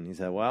 And he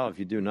said, well, if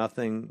you do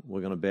nothing,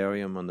 we're going to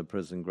bury him on the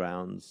prison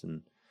grounds.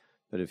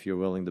 But if you're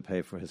willing to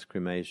pay for his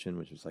cremation,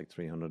 which was like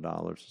 $300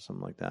 or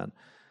something like that,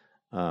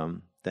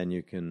 then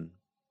you can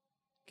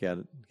get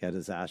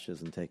his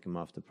ashes and take him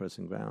off the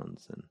prison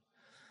grounds. And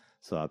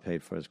so I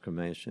paid for his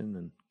cremation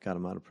and got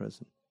him out of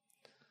prison.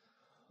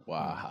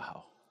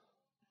 Wow.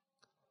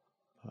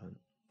 But,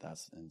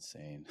 that's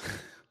insane.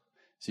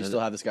 So you still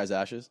have this guy's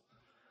ashes?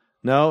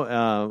 No,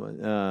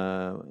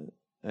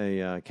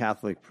 a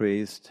Catholic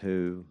priest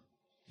who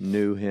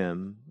knew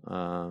him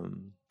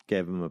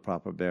gave him a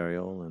proper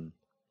burial, and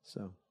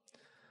so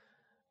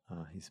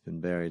he's been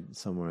buried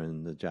somewhere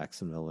in the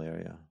Jacksonville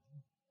area.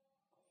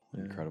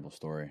 Yeah. Incredible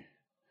story.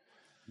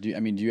 Do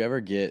you ever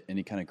get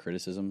any kind of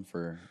criticism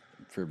for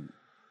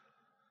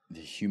the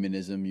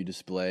humanism you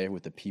display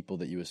with the people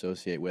that you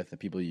associate with, the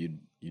people you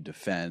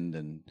defend?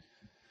 And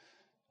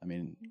I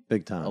mean,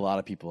 big time. A lot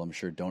of people, I'm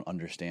sure, don't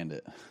understand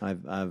it.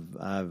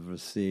 I've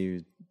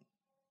received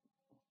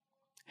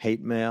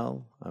hate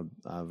mail.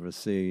 I've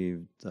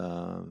received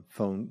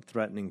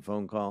threatening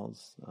phone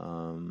calls.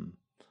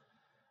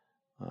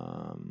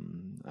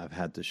 I've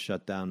had to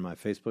shut down my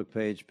Facebook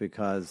page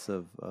because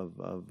of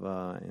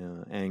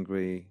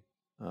angry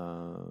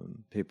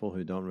people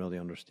who don't really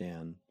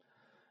understand.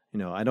 You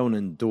know, I don't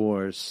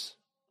endorse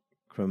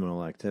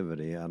criminal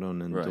activity. I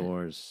don't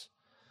endorse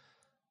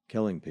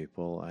killing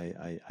people.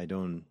 I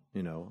don't,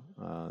 you know,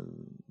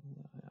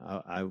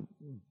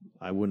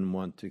 I wouldn't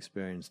want to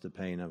experience the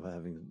pain of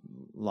having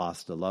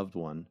lost a loved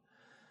one.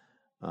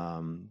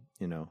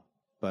 You know,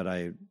 but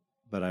I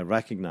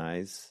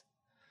recognize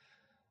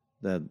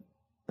that,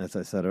 as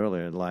I said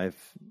earlier,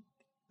 life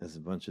is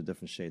a bunch of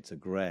different shades of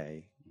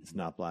gray. It's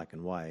not black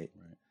and white.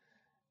 Right.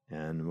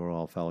 And we're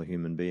all fellow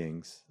human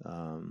beings.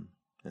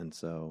 And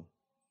so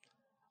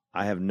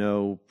I have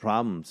no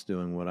problems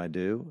doing what I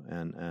do,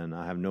 and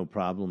I have no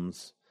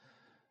problems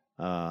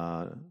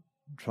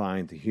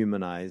trying to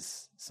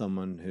humanize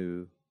someone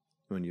who,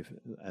 when you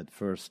at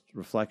first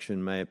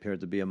reflection, may appear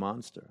to be a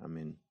monster. I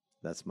mean,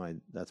 that's my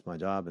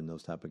job in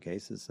those type of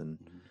cases, and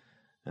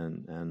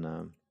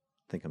I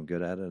think I'm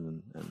good at it,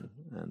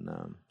 and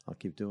I'll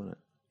keep doing it.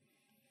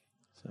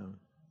 So,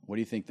 what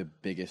do you think the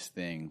biggest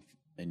thing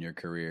in your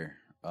career,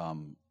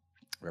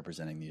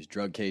 representing these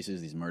drug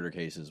cases, these murder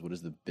cases, what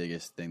is the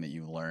biggest thing that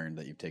you've learned,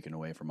 that you've taken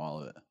away from all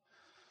of it?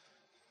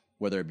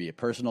 Whether it be a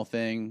personal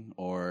thing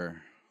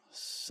or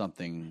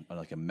something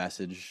like a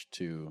message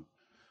to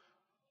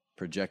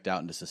project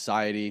out into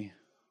society.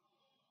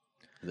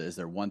 Is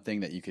there one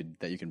thing that you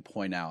can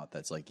point out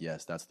that's like,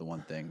 yes, that's the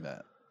one thing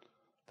that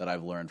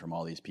I've learned from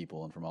all these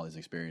people and from all these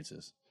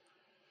experiences?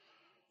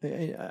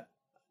 I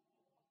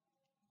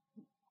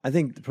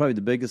think probably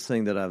the biggest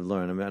thing that I've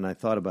learned, I mean, and I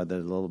thought about that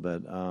a little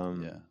bit,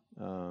 and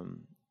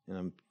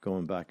I'm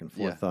going back and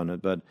forth on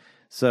it. But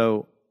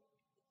so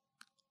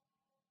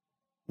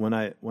when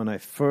I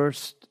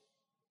first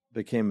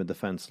became a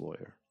defense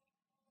lawyer,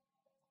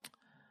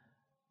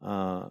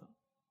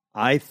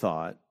 I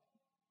thought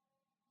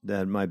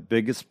that my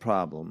biggest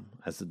problem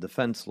as a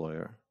defense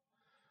lawyer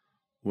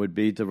would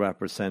be to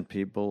represent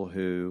people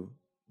who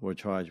were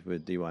charged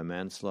with DUI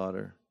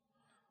manslaughter,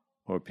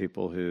 or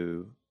people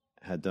who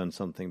had done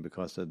something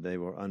because they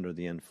were under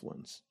the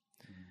influence.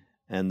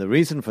 Mm-hmm. And the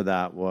reason for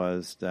that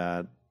was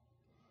that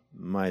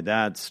my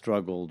dad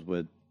struggled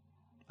with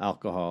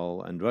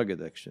alcohol and drug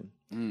addiction.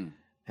 Mm.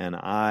 And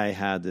I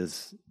had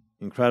this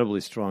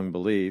incredibly strong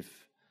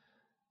belief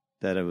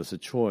that it was a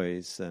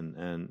choice,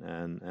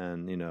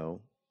 and you know,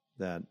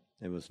 that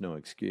it was no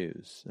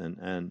excuse.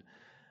 And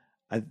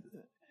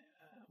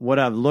what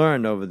I've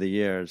learned over the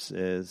years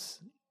is,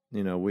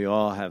 you know, we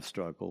all have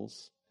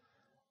struggles,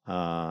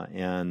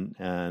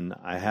 and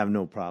I have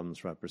no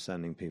problems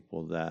representing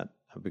people that,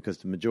 because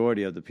the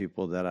majority of the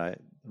people that I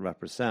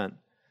represent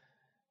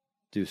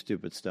do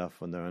stupid stuff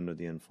when they're under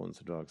the influence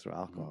of drugs or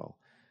alcohol.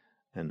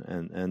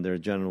 And they're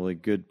generally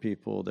good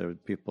people. They're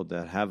people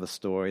that have a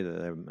story,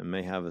 that they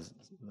may have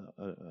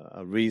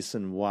a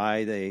reason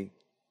why they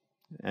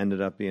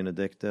ended up being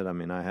addicted. I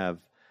mean, I've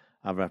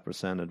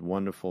represented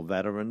wonderful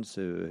veterans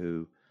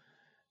who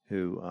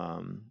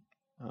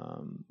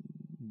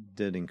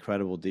did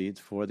incredible deeds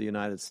for the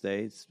United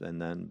States,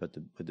 and then with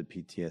the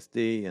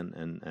PTSD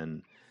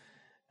and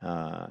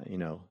you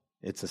know,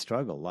 it's a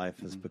struggle. Life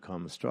has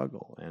become a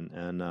struggle,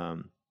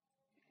 and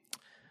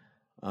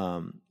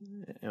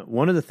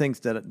one of the things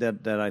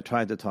that I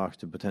tried to talk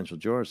to potential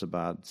jurors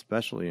about,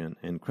 especially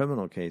in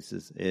criminal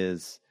cases,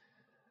 is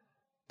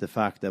the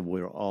fact that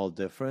we're all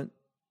different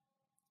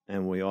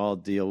and we all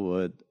deal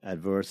with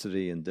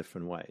adversity in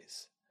different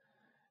ways.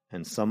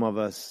 And some of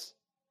us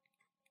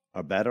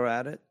are better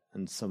at it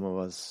and some of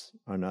us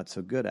are not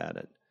so good at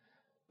it,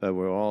 but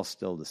we're all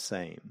still the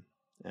same.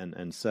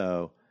 And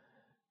so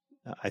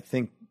I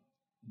think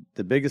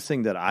the biggest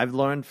thing that I've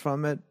learned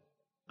from it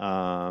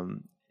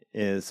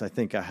is I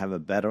think I have a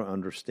better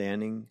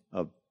understanding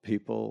of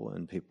people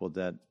and people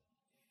that,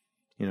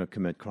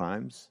 commit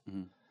crimes.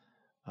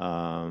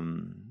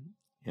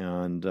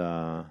 And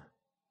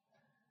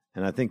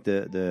I think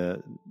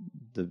the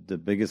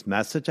biggest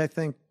message I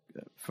think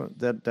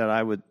that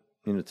I would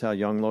tell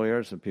young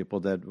lawyers or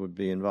people that would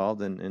be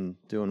involved in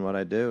doing what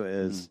I do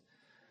is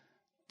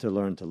to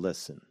learn to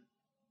listen.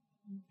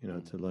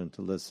 To learn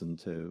to listen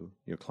to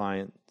your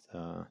client,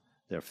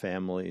 their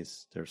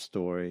families, their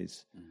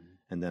stories,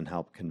 and then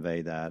help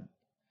convey that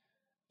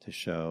to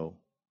show,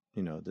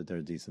 that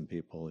they're decent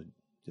people who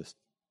just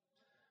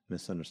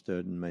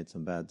misunderstood and made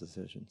some bad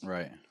decisions.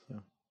 Right.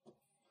 So,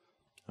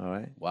 all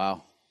right.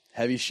 Wow.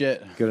 Heavy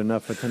shit. Good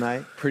enough for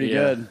tonight? Pretty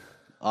good.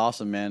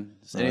 Awesome, man.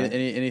 Right.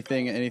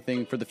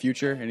 Anything for the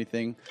future?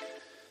 Anything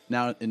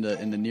now in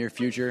the near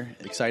future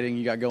exciting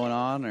you got going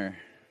on, or?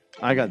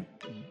 I got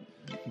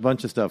a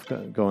bunch of stuff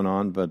going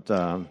on, but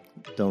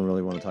don't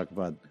really want to talk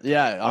about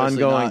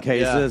ongoing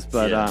cases.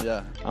 But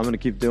I'm going to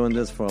keep doing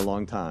this for a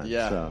long time.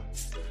 Yeah. So.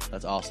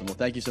 That's awesome. Well,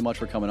 thank you so much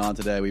for coming on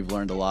today. We've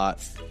learned a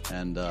lot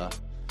and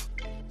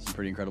some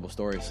pretty incredible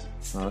stories.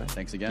 All right.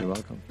 Thanks again. You're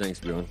welcome. Thanks,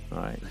 Bjorn. All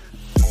right.